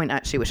really good point,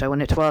 actually, which I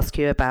wanted to ask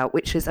you about,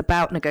 which is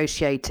about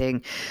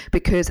negotiating.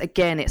 Because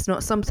again, it's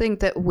not something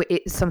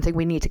it's something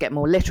we need to get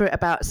more literate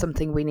about,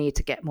 something we need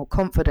to get more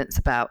confidence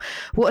about.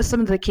 What are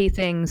some of the key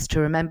things to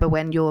remember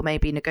when you're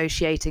maybe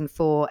negotiating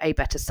for a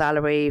better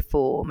salary,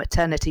 for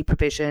maternity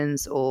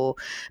provisions, or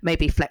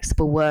maybe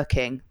flexible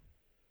working?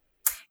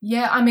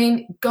 Yeah, I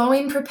mean, go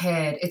in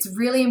prepared. It's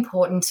really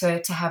important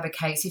to have a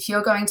case. If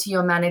you're going to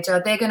your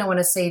manager, they're going to want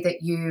to see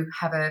that you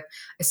have a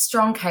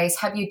strong case.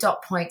 Have you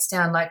dot points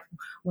down, like,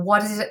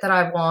 what is it that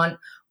I want?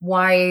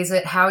 Why is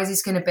it? How is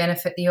this going to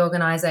benefit the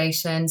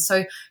organization?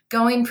 So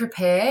go in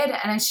prepared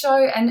and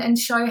show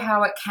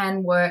how it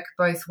can work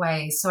both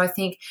ways. So I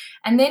think,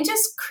 and then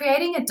just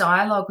creating a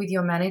dialogue with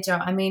your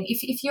manager. I mean,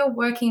 if you're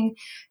working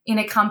in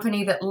a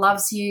company that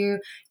loves you,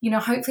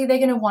 hopefully they're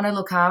going to want to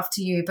look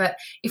after you. But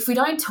if we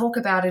don't talk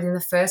about it in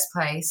the first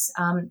place,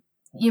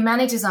 your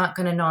managers aren't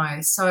going to know.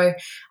 So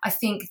I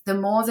think the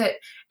more that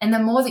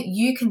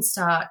you can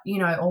start,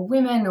 or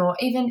women or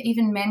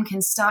even men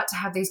can start to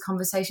have these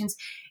conversations,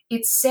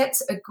 it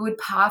sets a good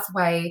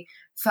pathway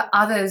for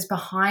others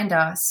behind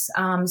us.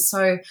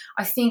 So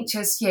I think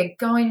just,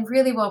 going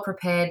really well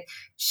prepared,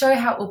 show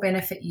how it will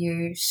benefit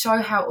you,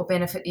 show how it will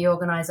benefit the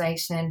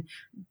organisation,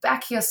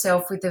 back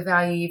yourself with the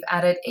value you've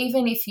added.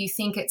 Even if you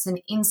think it's an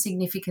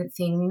insignificant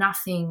thing,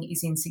 nothing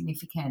is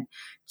insignificant.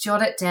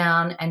 Jot it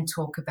down and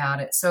talk about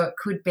it. So it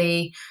could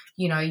be,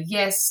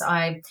 yes,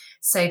 I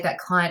saved that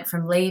client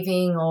from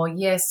leaving, or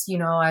yes,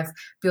 I've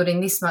brought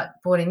in this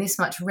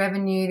much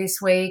revenue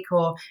this week,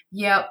 or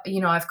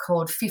I've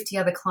called 50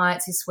 other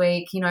clients this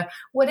week,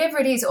 whatever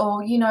it is,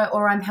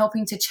 or I'm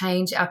helping to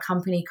change our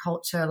company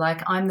culture.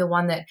 Like, I'm the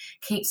one that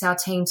keeps our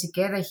team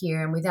together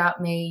here, and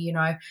without me,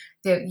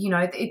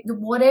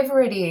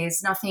 whatever it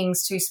is,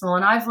 nothing's too small.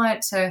 And I've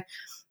learned to,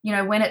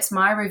 when it's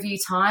my review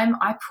time,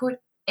 I put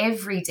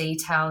every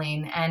detail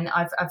in, and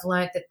I've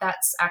learned that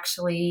that's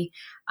actually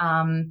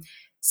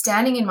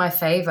standing in my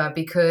favor,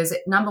 because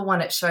number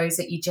one, it shows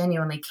that you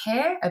genuinely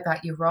care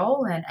about your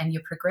role and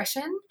your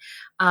progression,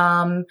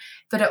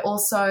 but it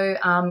also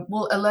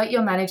will alert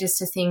your managers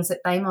to things that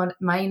they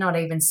may not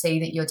even see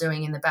that you're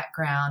doing in the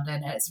background,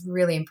 and it's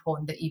really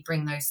important that you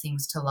bring those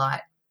things to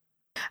light.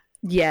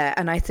 Yeah,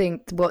 and I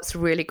think what's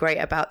really great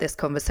about this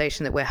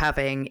conversation that we're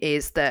having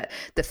is that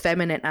the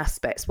feminine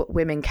aspects, what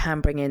women can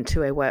bring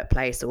into a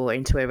workplace or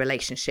into a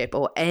relationship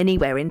or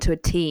anywhere, into a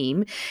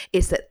team,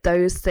 is that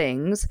those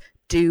things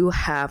do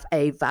have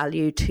a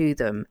value to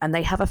them, and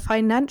they have a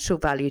financial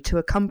value to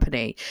a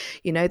company.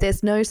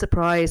 There's no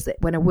surprise that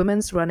when a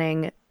woman's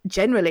a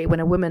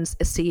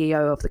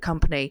CEO of the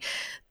company,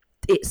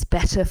 it's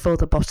better for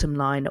the bottom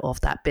line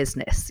of that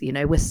business.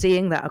 We're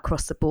seeing that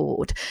across the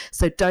board.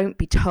 So don't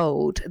be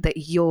told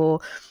that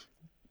your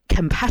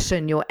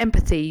compassion, your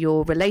empathy,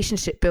 your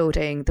relationship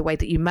building, the way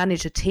that you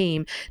manage a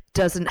team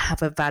doesn't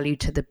have a value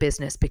to the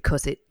business,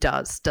 because it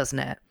does, doesn't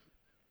it?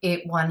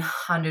 It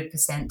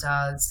 100%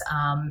 does.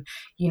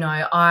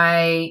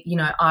 I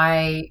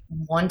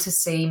want to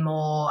see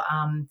more,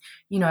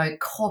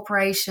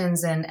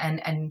 corporations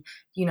and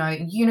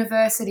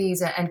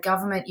universities and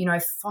government,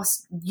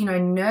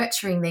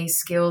 nurturing these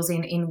skills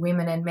in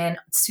women and men.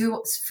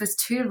 For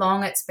too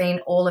long, it's been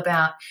all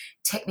about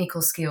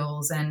technical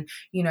skills and,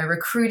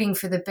 recruiting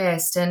for the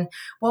best. And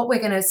what we're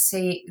going to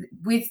see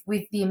with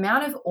the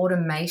amount of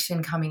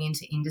automation coming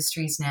into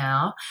industries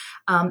now,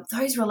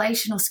 those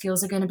relational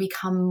skills are going to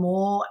become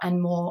more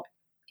and more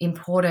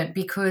important,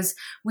 because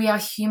we are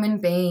human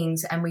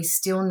beings and we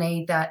still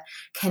need that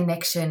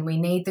connection. We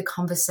need the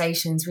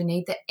conversations. We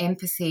need the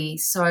empathy.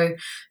 So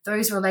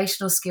those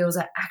relational skills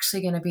are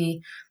actually going to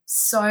be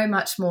so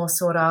much more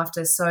sought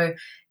after. So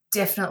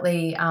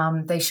definitely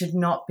they should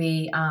not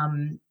be,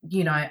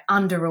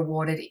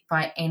 under-rewarded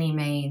by any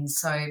means.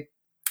 So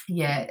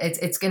yeah,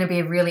 it's going to be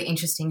a really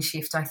interesting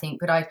shift, I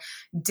think. But I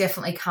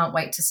definitely can't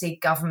wait to see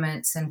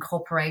governments and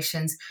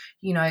corporations,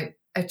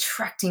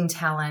 attracting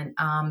talent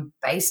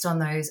based on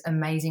those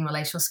amazing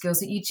relational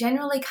skills that you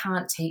generally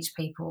can't teach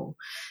people.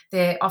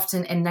 They're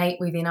often innate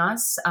within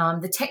us.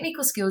 The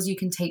technical skills you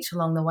can teach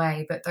along the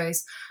way, but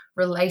those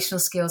relational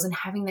skills and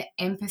having the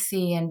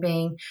empathy and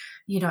being,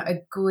 a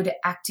good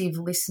active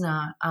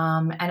listener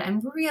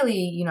and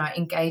really,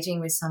 engaging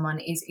with someone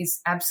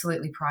is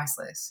absolutely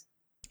priceless.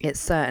 It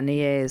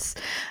certainly is.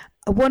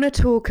 I want to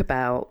talk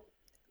about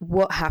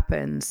what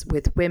happens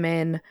with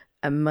women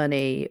and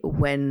money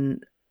when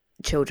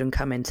children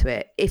come into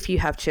it. If you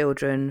have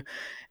children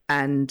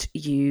and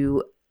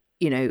you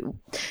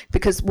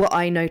because what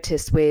I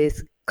noticed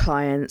with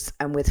clients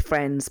and with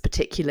friends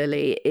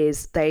particularly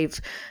is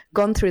they've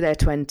gone through their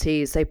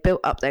 20s, they've built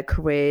up their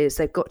careers,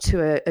 they've got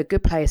to a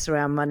good place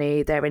around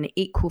money, they're in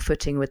equal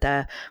footing with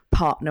their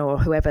partner or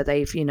whoever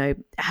they've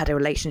had a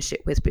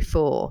relationship with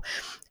before,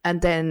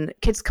 and then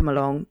kids come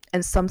along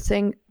and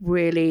something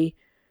really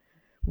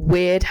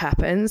weird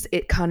happens.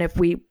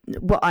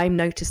 What I'm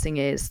noticing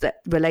is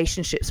that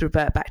relationships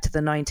revert back to the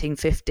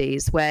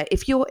 1950s, where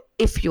if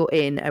you're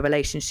in a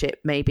relationship,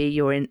 maybe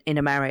you're in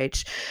a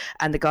marriage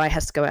and the guy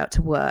has to go out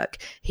to work,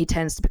 he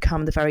tends to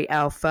become the very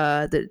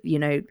alpha that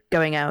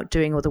going out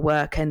doing all the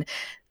work, and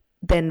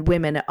then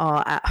women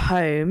are at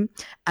home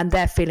and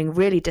they're feeling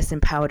really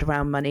disempowered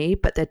around money,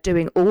 but they're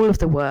doing all of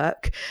the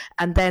work,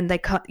 and then they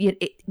can't.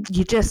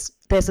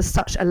 There's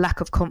such a lack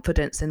of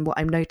confidence in what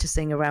I'm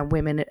noticing around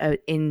women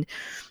in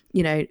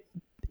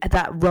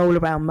that role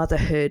around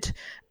motherhood,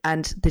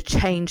 and the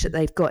change that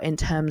they've got in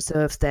terms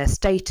of their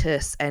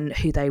status and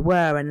who they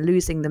were, and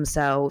losing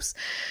themselves.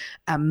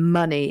 And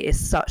money is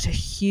such a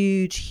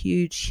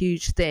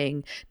huge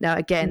thing. Now,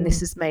 again,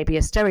 this is maybe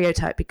a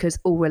stereotype because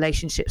all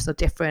relationships are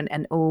different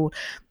and all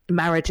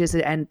marriages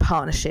and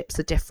partnerships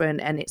are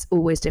different, and it's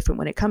always different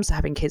when it comes to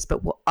having kids.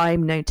 But what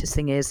I'm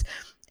noticing is,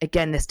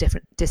 again, this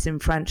different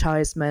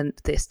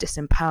disenfranchisement, this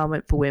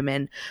disempowerment for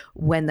women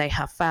when they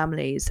have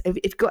families. If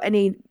you've got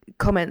any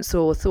comments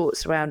or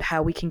thoughts around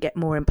how we can get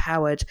more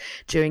empowered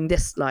during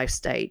this life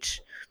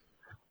stage?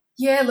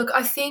 Yeah, look,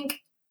 I think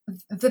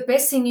the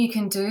best thing you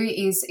can do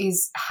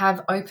is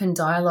have open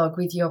dialogue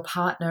with your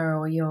partner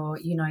or your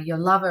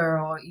lover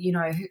or,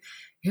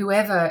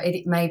 whoever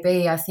it may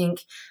be. I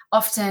think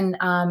often,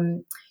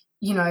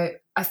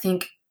 I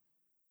think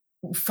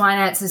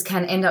finances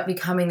can end up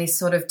becoming this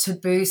sort of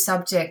taboo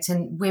subject,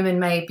 and women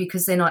may,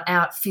 because they're not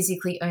out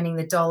physically earning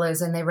the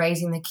dollars and they're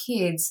raising the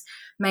kids,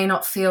 may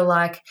not feel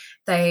like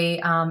they're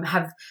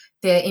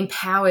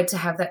empowered to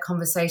have that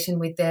conversation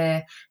with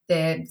their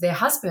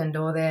husband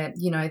or their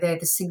the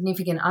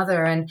significant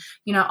other. And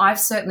I've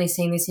certainly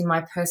seen this in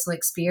my personal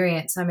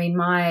experience. I mean,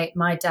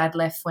 my dad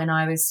left when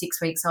I was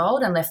 6 weeks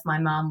old and left my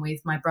mum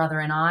with my brother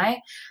and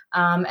I,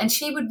 and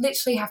she would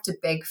literally have to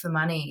beg for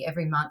money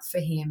every month for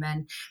him.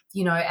 And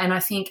and I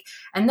think,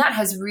 and that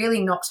has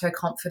really knocked her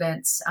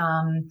confidence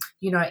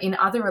in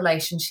other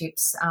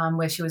relationships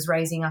where she was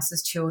raising us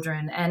as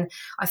children. And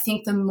I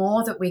think the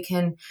more that we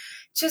can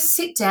just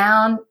sit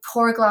down,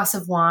 pour a glass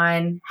of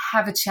wine,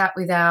 have a chat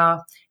with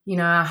our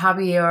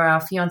hubby or our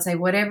fiance,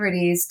 whatever it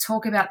is,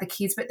 talk about the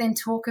kids, but then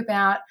talk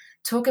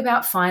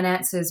about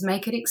finances,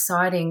 make it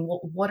exciting.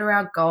 What are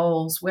our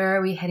goals? Where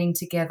are we heading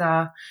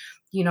together?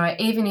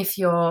 Even if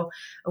you're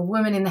a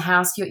woman in the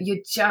house,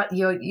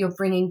 you're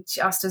bringing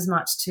just as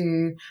much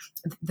to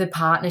the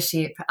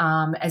partnership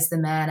as the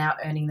man out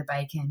earning the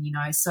bacon.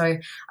 So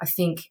I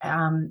think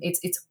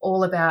it's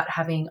all about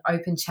having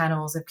open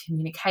channels of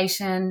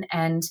communication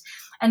and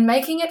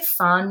making it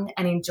fun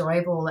and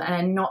enjoyable,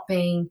 and not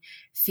being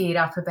feared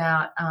up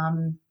about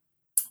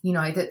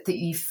that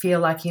you feel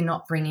like you're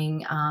not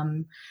bringing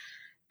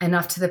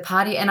enough to the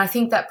party. And I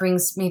think that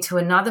brings me to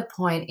another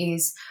point,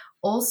 is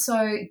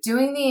also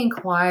doing the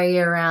inquiry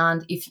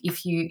around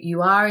if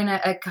you are in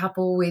a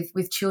couple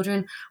with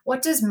children,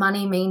 what does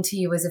money mean to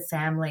you as a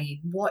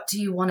family? What do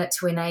you want it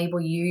to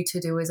enable you to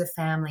do as a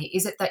family?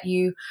 Is it that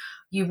you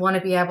want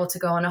to be able to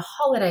go on a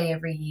holiday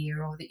every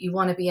year, or that you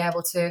want to be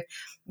able to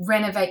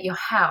renovate your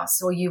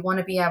house, or you want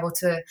to be able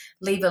to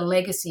leave a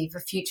legacy for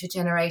future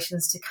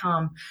generations to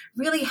come?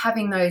 Really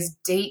having those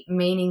deep,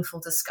 meaningful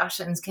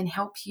discussions can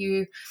help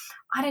you,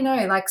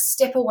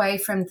 step away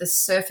from the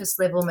surface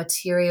level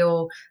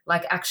material,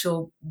 like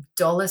actual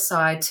dollar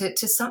side,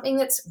 to something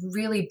that's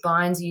really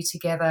binds you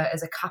together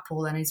as a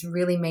couple and is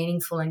really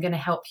meaningful and going to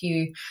help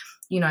you,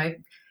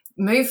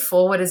 move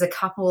forward as a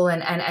couple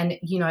and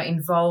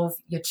involve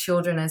your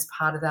children as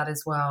part of that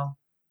as well.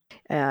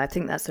 I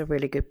think that's a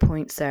really good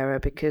point,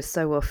 Sarah, because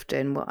so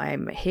often what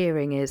I'm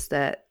hearing is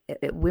that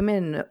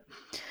women,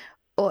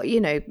 or,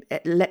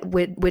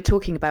 we're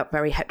talking about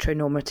very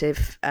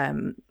heteronormative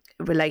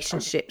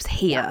relationships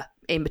here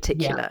in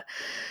particular.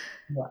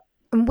 Yeah.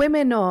 And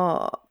women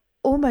are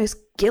almost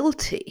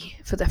guilty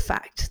for the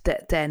fact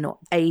that they're not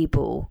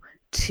able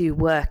to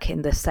work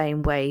in the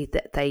same way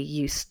that they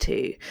used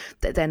to,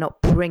 that they're not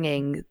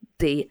bringing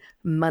the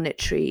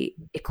monetary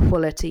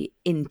equality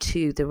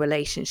into the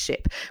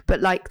relationship. But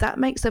that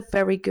makes a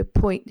very good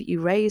point that you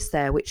raised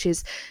there, which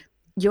is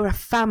you're a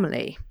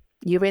family,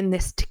 you're in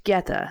this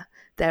together.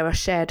 There are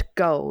shared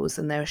goals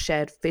and there are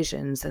shared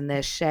visions, and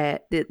the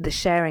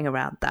sharing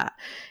around that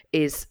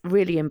is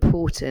really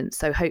important.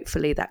 So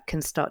hopefully that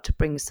can start to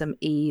bring some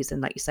ease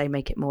and, like you say,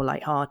 make it more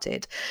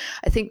lighthearted.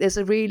 I think there's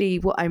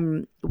what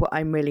I'm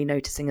really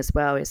noticing as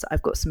well is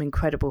I've got some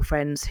incredible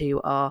friends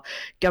who are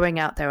going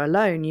out there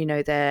alone.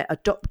 They're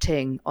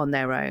adopting on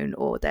their own,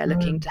 or they're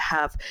looking to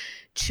have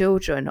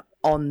children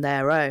on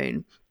their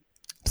own.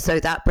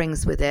 So that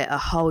brings with it a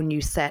whole new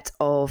set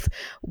of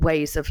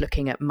ways of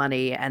looking at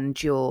money and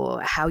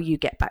how you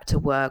get back to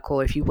work,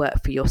 or if you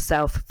work for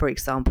yourself, for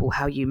example,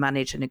 how you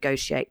manage and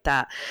negotiate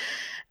that.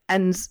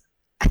 And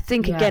I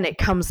think, again, it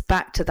comes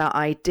back to that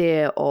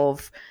idea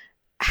of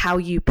how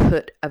you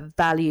put a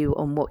value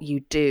on what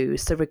you do.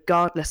 So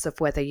regardless of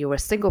whether you're a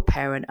single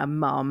parent, a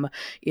mum,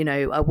 you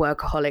know, a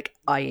workaholic,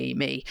 i.e.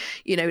 me,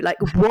 you know, like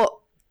what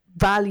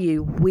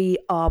value we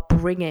are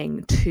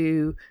bringing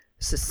to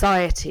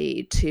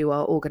society, to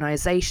our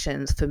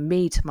organizations, for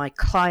me, to my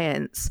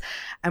clients,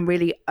 and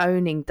really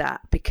owning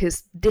that,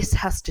 because this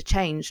has to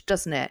change,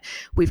 doesn't it?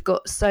 We've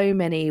got so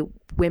many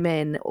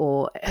women,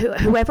 or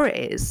whoever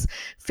it is,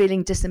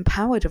 feeling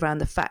disempowered around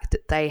the fact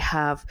that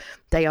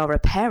they are a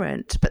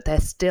parent, but they're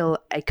still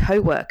a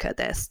co-worker,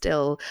 they're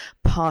still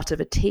part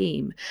of a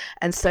team.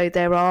 And so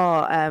there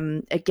are,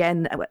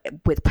 again,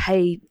 with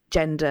pay,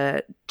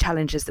 gender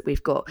challenges that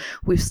we've got,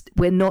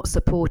 we're not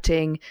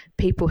supporting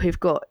people who've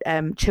got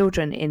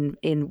children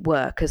in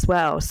work as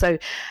well. So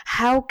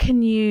how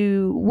can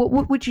you,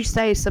 what would you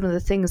say some of the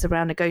things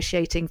around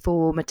negotiating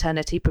for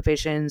maternity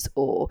provisions,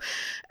 or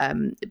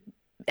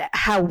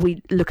how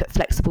we look at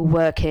flexible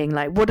working?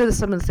 Like, what are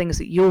some of the things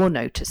that you're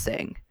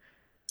noticing?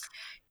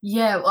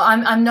 Yeah, well,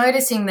 I'm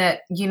noticing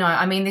that, you know,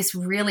 I mean, this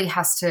really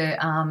has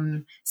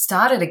to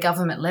start at a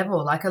government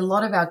level. Like, a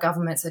lot of our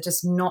governments are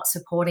just not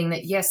supporting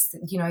that. Yes,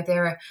 you know,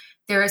 there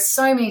are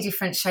so many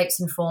different shapes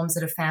and forms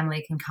that a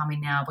family can come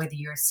in now, whether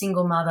you're a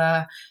single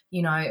mother,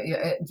 you know,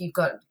 you've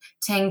got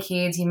 10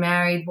 kids, you're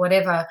married,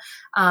 whatever.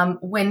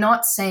 We're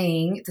not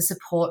seeing the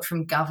support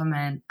from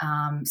government,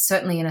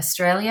 certainly in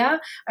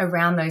Australia,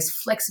 around those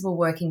flexible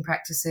working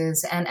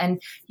practices. And,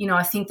 you know,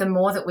 I think the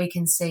more that we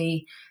can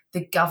see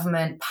the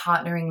government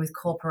partnering with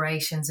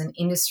corporations and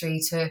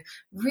industry to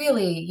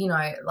really, you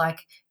know, like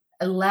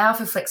allow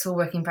for flexible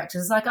working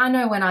practices. Like, I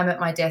know when I'm at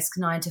my desk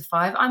 9 to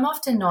 5, I'm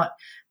often not,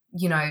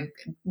 you know,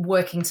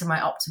 working to my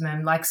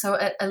optimum. Like, so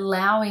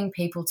allowing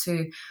people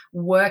to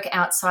work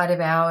outside of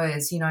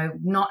hours, you know,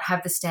 not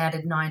have the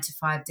standard 9 to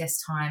 5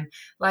 desk time,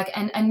 like,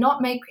 and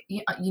not make,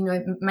 you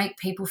know, make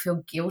people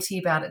feel guilty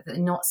about it, that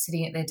they're not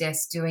sitting at their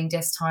desk doing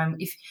desk time.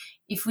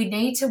 If we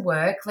need to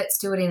work, let's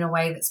do it in a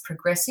way that's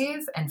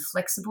progressive and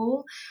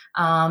flexible.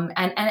 And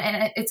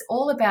it's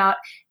all about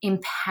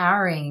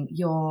empowering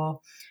your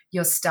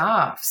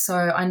staff. So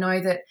I know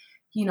that,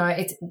 you know,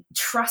 it's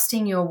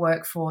trusting your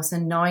workforce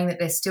and knowing that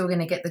they're still going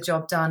to get the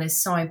job done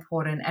is so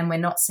important. And we're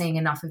not seeing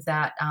enough of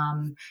that,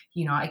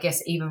 you know, I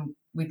guess even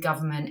with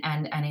government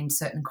and in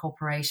certain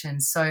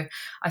corporations. So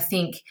I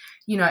think,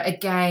 you know,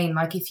 again,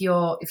 like if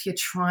you're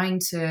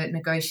trying to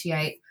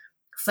negotiate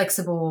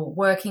flexible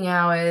working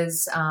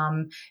hours,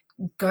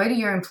 go to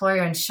your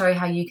employer and show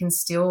how you can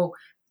still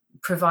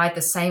provide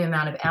the same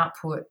amount of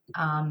output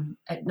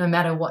at no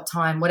matter what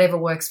time, whatever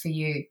works for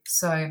you.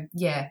 So,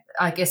 yeah,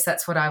 I guess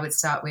that's what I would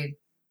start with.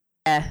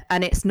 Yeah,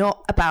 and it's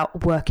not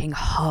about working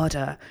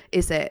harder,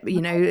 is it?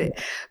 You know,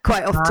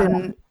 quite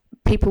often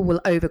people will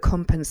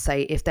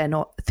overcompensate if they're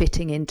not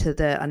fitting into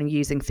the, and I'm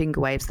using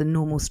finger waves, the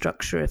normal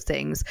structure of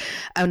things.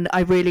 And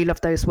I really love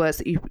those words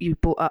that you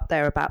brought up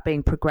there about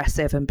being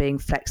progressive and being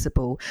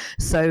flexible.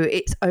 So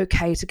it's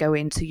okay to go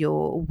into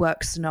your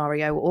work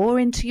scenario or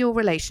into your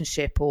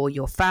relationship or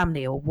your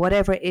family or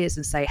whatever it is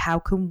and say, how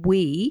can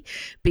we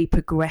be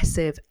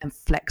progressive and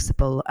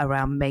flexible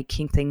around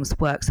making things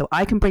work so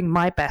I can bring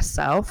my best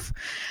self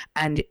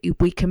and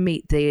we can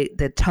meet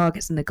the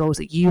targets and the goals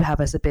that you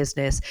have as a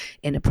business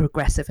in a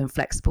progressive and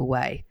flexible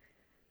way.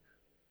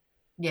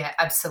 Yeah,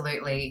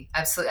 absolutely.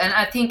 Absolutely. And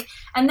I think,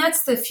 and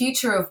that's the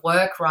future of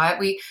work, right?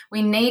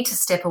 We need to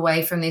step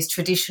away from this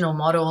traditional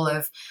model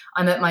of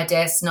I'm at my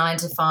desk 9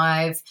 to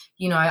 5.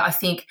 You know, I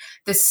think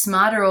the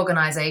smarter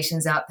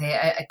organizations out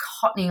there are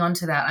cottoning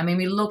onto that. I mean,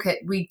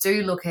 we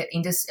do look at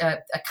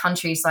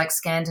countries like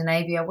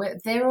Scandinavia where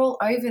they're all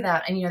over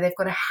that. And, you know, they've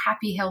got a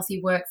happy,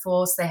 healthy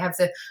workforce. They have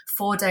the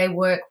 4-day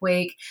work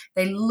week.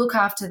 They look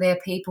after their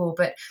people.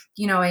 But,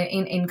 you know,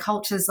 in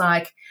cultures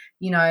like,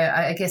 you know,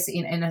 I guess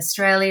in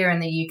Australia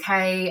and the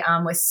UK,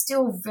 we're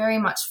still very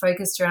much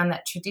focused around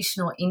that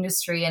traditional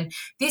industry. And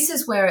this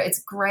is where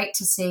it's great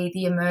to see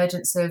the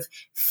emergence of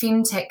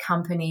fintech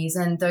companies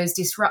and those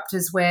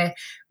disruptors where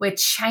we're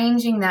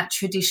changing that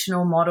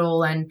traditional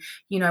model. And,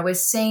 you know, we're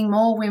seeing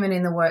more women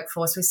in the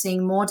workforce. We're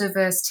seeing more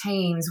diverse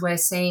teams. We're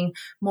seeing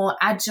more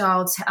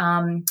agile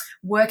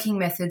working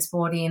methods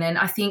brought in. And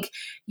I think,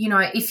 you know,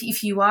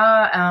 if you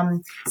are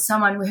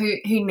someone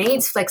who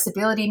needs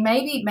flexibility,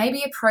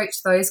 maybe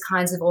approach those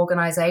kinds of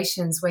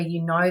organizations where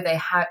you know they're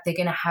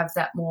going to have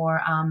that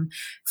more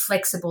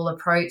flexible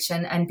approach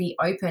and be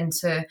open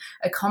to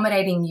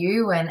accommodating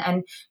you.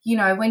 And you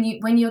know, when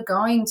you're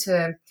going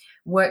to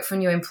work for a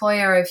new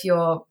employer, if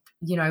you're,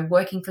 you know,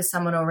 working for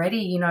someone already,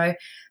 you know,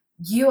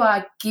 you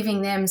are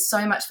giving them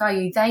so much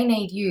value. They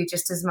need you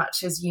just as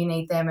much as you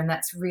need them, and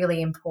that's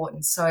really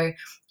important. So,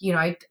 you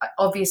know,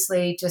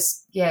 obviously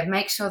just, yeah,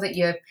 make sure that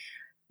you're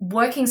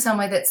working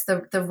somewhere that's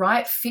the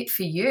right fit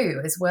for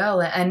you as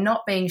well, and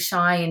not being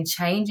shy and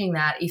changing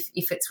that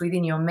if it's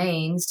within your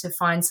means, to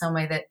find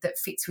somewhere that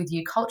fits with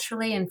you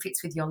culturally and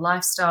fits with your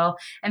lifestyle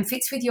and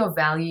fits with your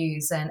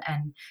values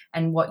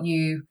and what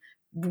you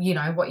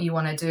know, what you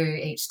want to do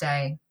each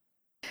day.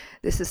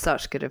 This is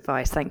such good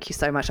advice. Thank you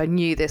so much. I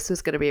knew this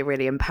was going to be a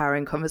really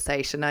empowering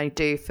conversation. I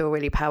do feel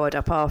really powered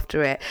up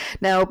after it.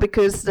 Now,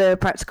 because the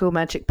Practical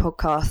Magic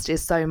podcast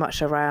is so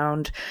much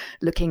around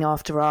looking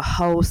after our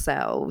whole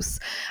selves,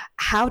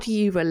 how do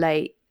you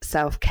relate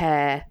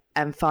self-care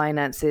and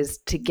finances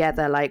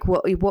together? Like,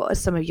 what are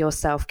some of your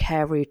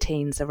self-care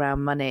routines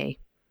around money?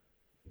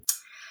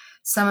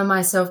 Some of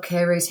my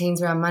self-care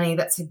routines around money,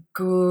 that's a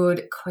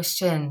good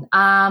question.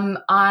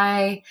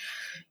 I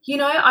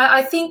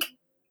think,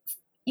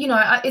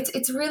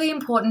 it's really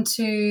important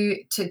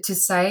to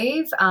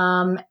save,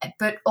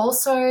 but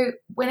also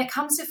when it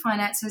comes to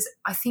finances,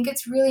 I think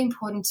it's really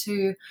important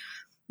to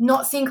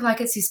not think like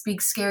it's this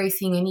big scary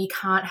thing and you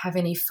can't have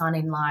any fun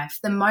in life.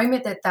 The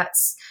moment that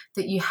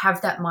you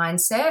have that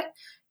mindset,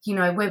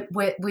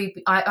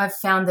 I've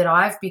found that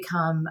I've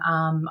become,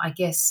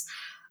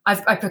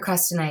 I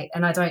procrastinate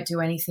and I don't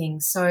do anything.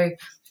 So,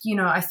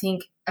 I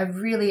think a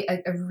really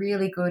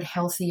good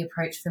healthy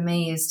approach for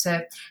me is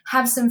to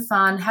have some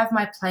fun, have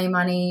my play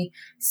money,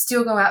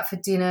 still go out for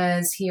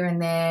dinners here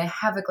and there,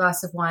 have a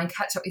glass of wine,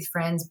 catch up with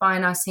friends, buy a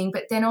nice thing,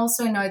 but then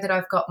also know that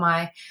I've got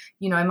my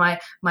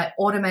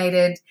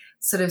automated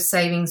sort of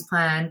savings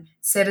plan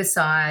set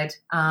aside,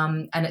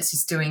 and it's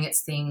just doing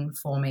its thing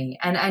for me.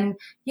 And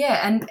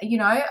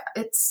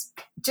it's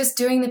just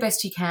doing the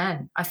best you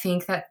can. I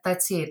think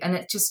that's it. And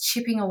it's just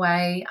chipping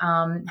away,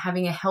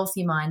 having a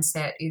healthy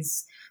mindset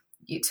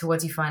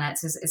towards your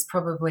finances is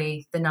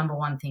probably the number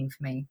one thing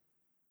for me.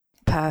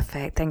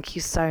 Perfect. Thank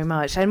you so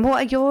much. And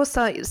what are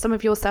some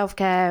of your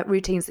self-care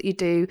routines that you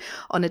do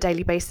on a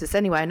daily basis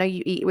anyway? I know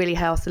you eat really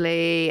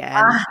healthily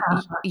and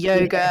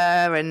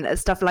yoga and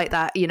stuff like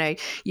that.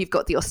 You've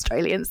got the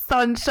Australian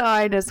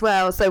sunshine as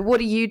well. So what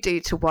do you do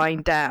to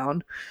wind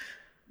down?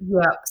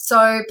 Yeah.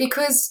 So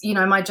because,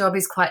 my job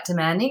is quite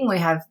demanding, we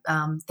have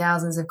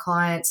thousands of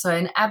clients. So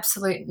an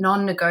absolute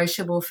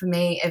non-negotiable for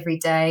me every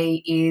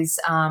day is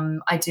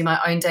I do my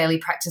own daily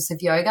practice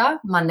of yoga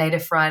Monday to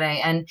Friday.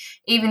 And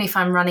even if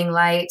I'm running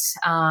late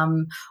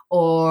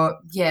or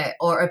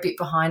a bit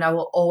behind, I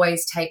will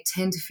always take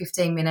 10 to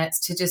 15 minutes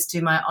to just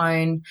do my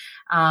own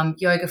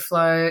yoga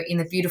flow in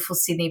the beautiful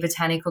Sydney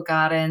Botanical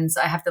Gardens.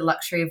 I have the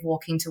luxury of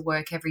walking to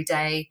work every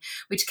day,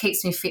 which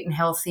keeps me fit and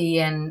healthy,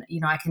 and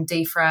I can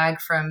defrag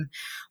from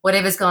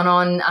whatever's gone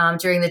on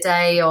during the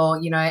day,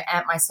 or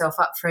amp myself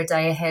up for a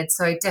day ahead.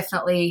 So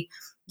definitely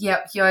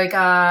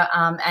yoga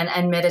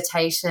and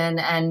meditation,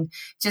 and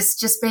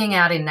just being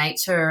out in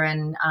nature.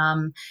 And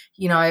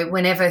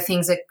whenever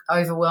things are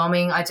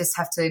overwhelming, I just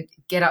have to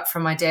get up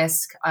from my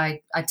desk, I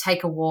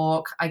take a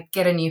walk, I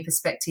get a new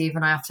perspective,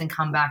 and I often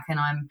come back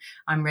and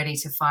I'm ready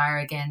to fire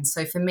again.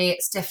 So for me,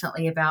 it's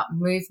definitely about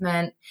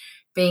movement,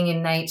 being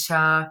in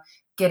nature,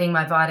 getting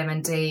my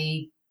vitamin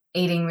D,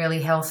 eating really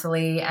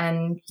healthily,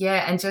 and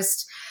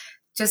just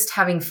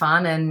having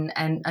fun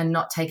and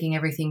not taking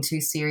everything too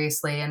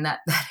seriously, and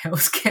that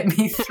helps get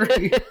me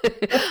through.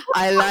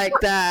 I like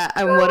that,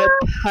 and what a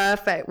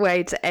perfect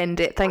way to end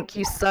it. Thank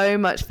you so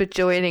much for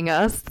joining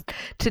us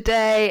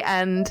today,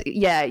 and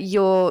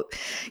your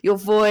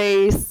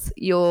voice,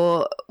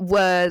 your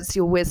words,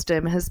 your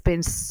wisdom has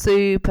been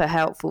super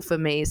helpful for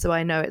me, so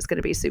I know it's going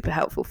to be super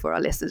helpful for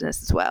our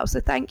listeners as well. So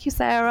thank you,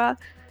 Sarah.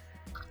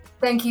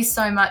 Thank you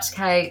so much,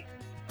 Kate.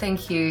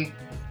 Thank you.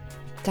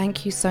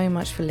 Thank you so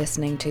much for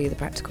listening to the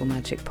Practical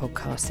Magic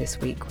podcast this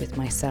week with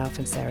myself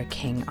and Sarah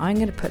King. I'm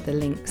going to put the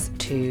links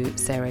to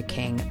Sarah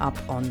King up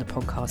on the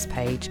podcast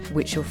page,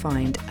 which you'll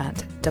find at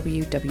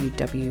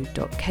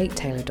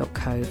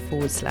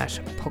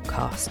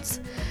www.katetaylor.co/podcasts.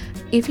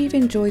 If you've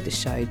enjoyed the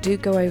show, do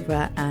go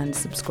over and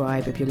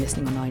subscribe if you're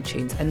listening on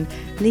iTunes, and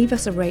leave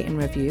us a rate and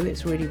review.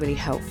 It's really, really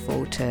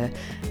helpful to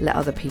let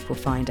other people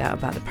find out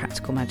about the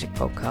Practical Magic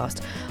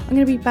podcast. I'm going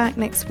to be back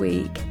next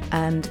week,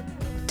 and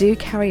do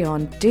carry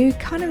on. Do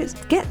kind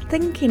of get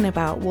thinking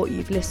about what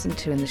you've listened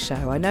to in the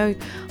show. I know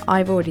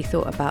I've already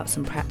thought about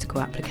some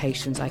practical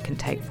applications I can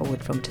take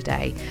forward from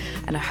today,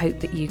 and I hope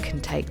that you can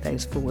take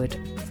those forward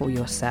for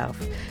yourself.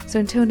 So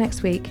until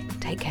next week,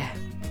 take care.